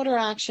vasomotor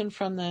action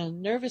from the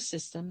nervous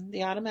system,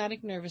 the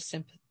automatic nervous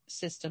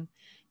system,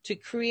 to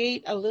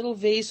create a little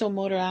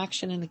vasomotor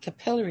action in the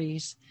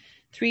capillaries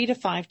 3 to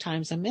 5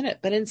 times a minute.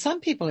 But in some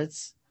people,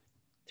 it's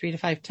 3 to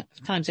 5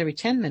 times every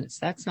 10 minutes.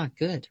 That's not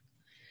good.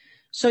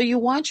 So you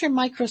want your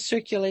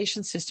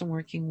microcirculation system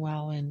working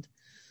well and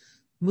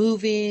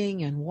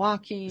moving and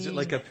walking. Is it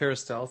like a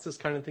peristalsis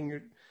kind of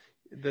thing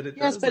that it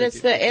yes, does? but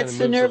like it's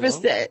the nervous,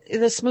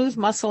 the smooth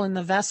muscle in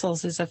the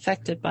vessels is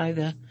affected by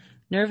the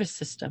nervous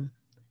system.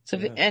 So,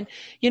 yeah. And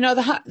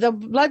the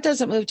blood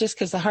doesn't move just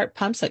because the heart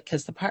pumps it,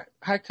 because the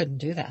heart couldn't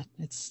do that.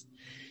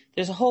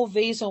 There's a whole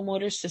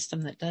vasomotor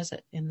system that does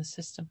it in the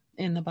system,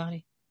 in the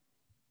body.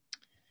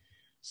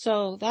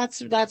 So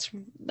that's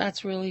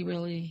really,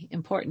 really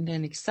important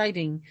and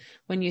exciting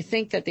when you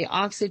think that the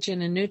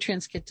oxygen and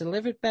nutrients get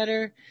delivered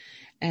better,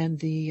 and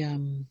the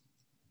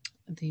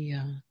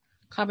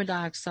carbon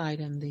dioxide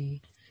and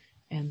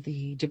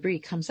the debris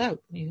comes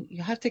out.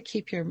 You have to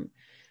keep your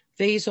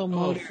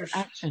vasomotor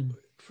action.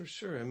 For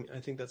sure. I mean, I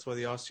think that's why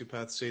the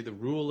osteopaths say the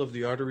rule of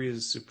the artery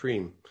is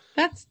supreme.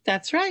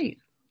 That's right.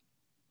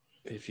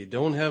 If you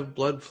don't have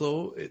blood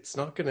flow, it's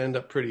not going to end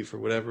up pretty for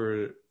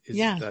whatever is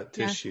that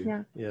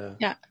tissue.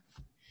 Yeah.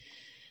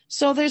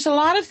 So there's a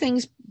lot of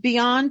things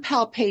beyond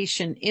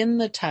palpation in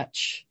the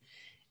touch.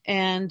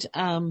 And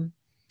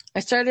I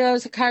started out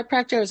as a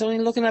chiropractor. I was only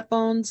looking at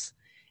bones.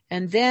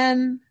 And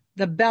then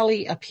the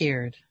belly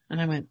appeared.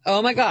 And I went,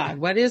 oh my God,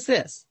 what is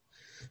this?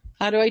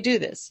 How do I do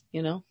this?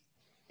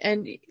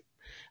 And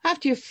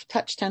after you've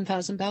touched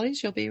 10,000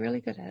 bellies, you'll be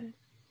really good at it.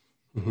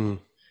 Mm-hmm.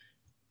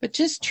 But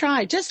just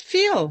try, just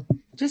feel,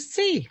 just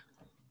see.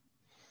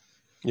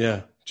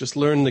 Yeah. Just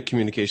learn the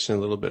communication a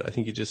little bit. I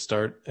think you just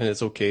start, and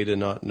it's okay to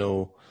not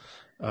know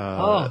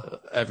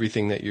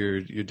everything that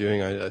you're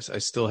doing. I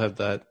still have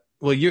that.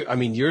 Well,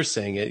 you're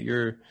saying it.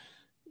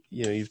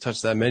 You've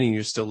touched that many, and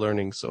you're still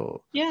learning.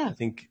 So Yeah. I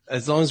think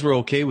as long as we're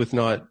okay with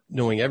not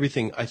knowing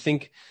everything, I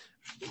think,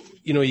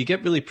 you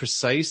get really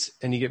precise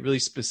and you get really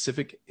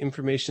specific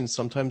information.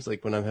 Sometimes,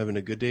 like when I'm having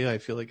a good day, I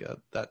feel like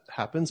that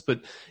happens.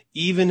 But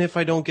even if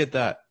I don't get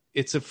that,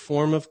 it's a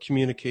form of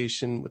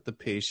communication with the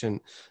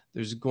patient.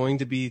 There's going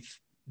to be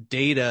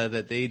data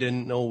that they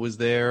didn't know was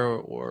there,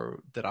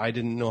 or that I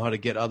didn't know how to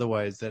get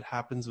otherwise. That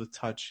happens with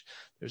touch.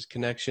 There's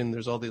connection.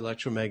 There's all the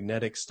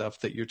electromagnetic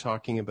stuff that you're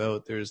talking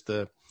about. There's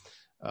the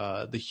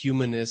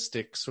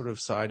humanistic sort of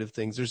side of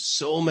things. There's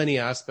so many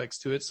aspects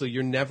to it. So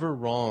you're never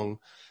wrong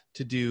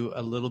to do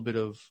a little bit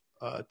of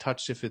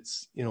touch if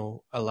it's,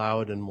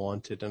 allowed and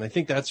wanted. And I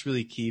think that's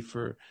really key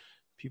for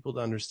people to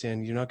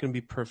understand. You're not going to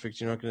be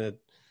perfect.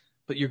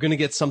 But you're going to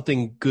get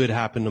something good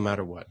happen no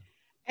matter what.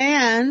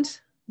 And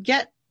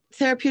get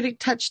therapeutic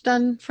touch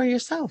done for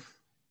yourself.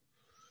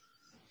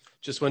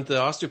 Just went to the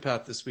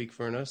osteopath this week,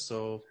 Verna.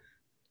 So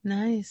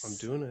nice. I'm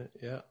doing it.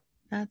 Yeah.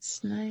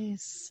 That's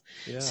nice.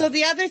 Yeah. So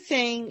the other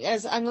thing,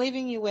 as I'm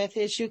leaving you with,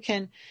 is you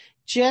can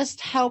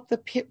just help the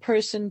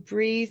person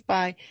breathe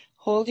by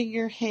holding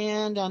your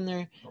hand on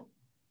their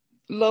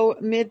low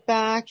mid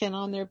back and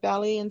on their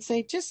belly, and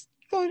say, just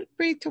go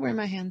breathe to where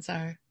my hands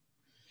are.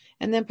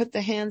 And then put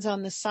the hands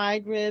on the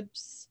side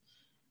ribs.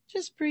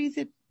 Just breathe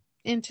it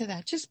into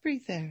that. Just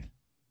breathe there.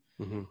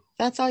 Mm-hmm.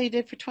 That's all you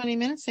did for 20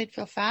 minutes. They'd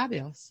feel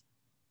fabulous.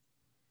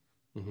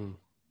 Mm-hmm.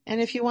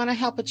 And if you want to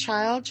help a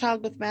child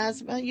with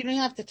asthma, you don't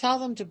have to tell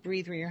them to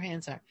breathe where your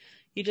hands are.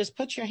 You just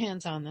put your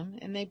hands on them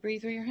and they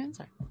breathe where your hands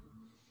are.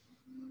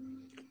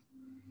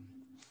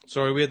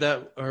 So are we at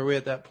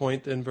that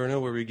point then, Verna,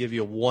 where we give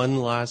you one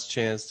last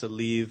chance to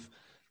leave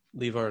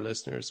our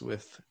listeners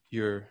with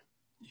your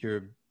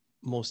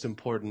most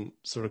important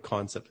sort of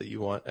concept that you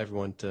want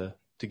everyone to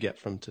get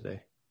from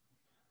today?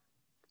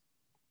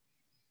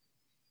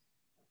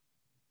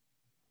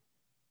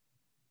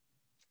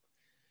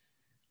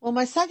 Well,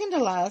 my second to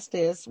last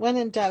is, when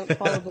in doubt,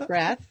 follow the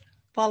breath.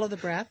 Follow the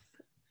breath.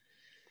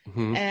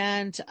 Mm-hmm.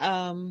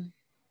 And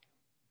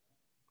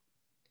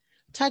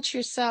touch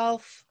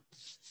yourself,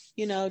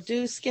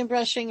 do skin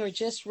brushing or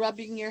just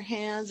rubbing your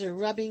hands or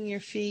rubbing your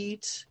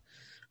feet.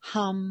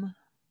 Hum.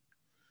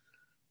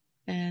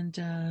 And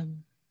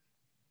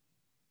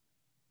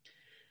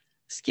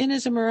skin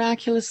is a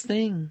miraculous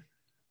thing.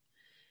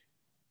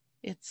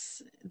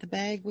 It's the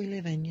bag we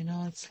live in,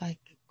 it's like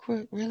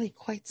really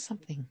quite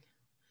something.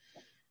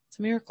 It's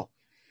a miracle.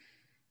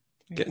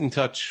 Get in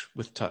touch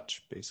with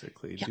touch,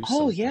 basically. Yeah.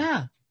 Oh,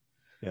 yeah.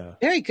 Yeah.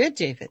 Very good,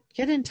 David.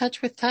 Get in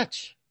touch with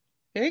touch.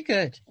 Very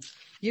good.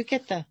 You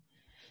get the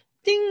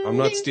ding. I'm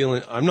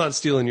not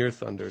stealing your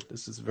thunder.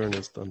 This is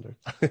Verna's thunder.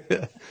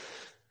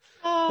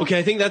 Okay,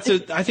 I think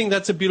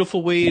that's a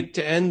beautiful way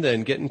to end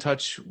then. Get in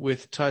touch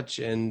with touch,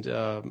 and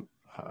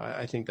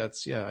I think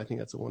that's a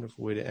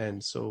wonderful way to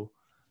end. So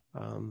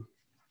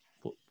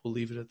we'll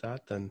leave it at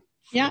that then.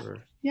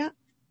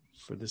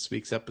 For this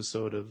week's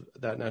episode of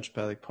That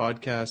Naturopathic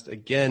Podcast,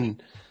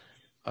 again,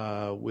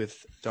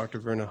 with Dr.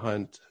 Verna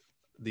Hunt,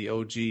 the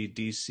OG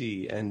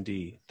DC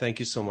ND. Thank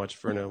you so much,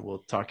 Verna. We'll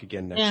talk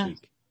again next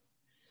week.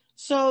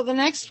 So the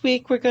next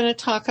week, we're going to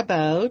talk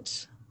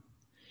about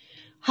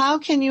how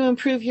can you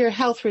improve your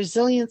health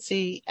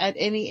resiliency at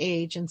any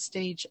age and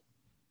stage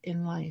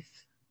in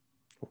life.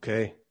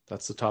 Okay,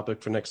 that's the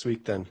topic for next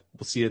week then.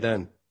 We'll see you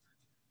then.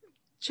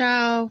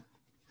 Ciao.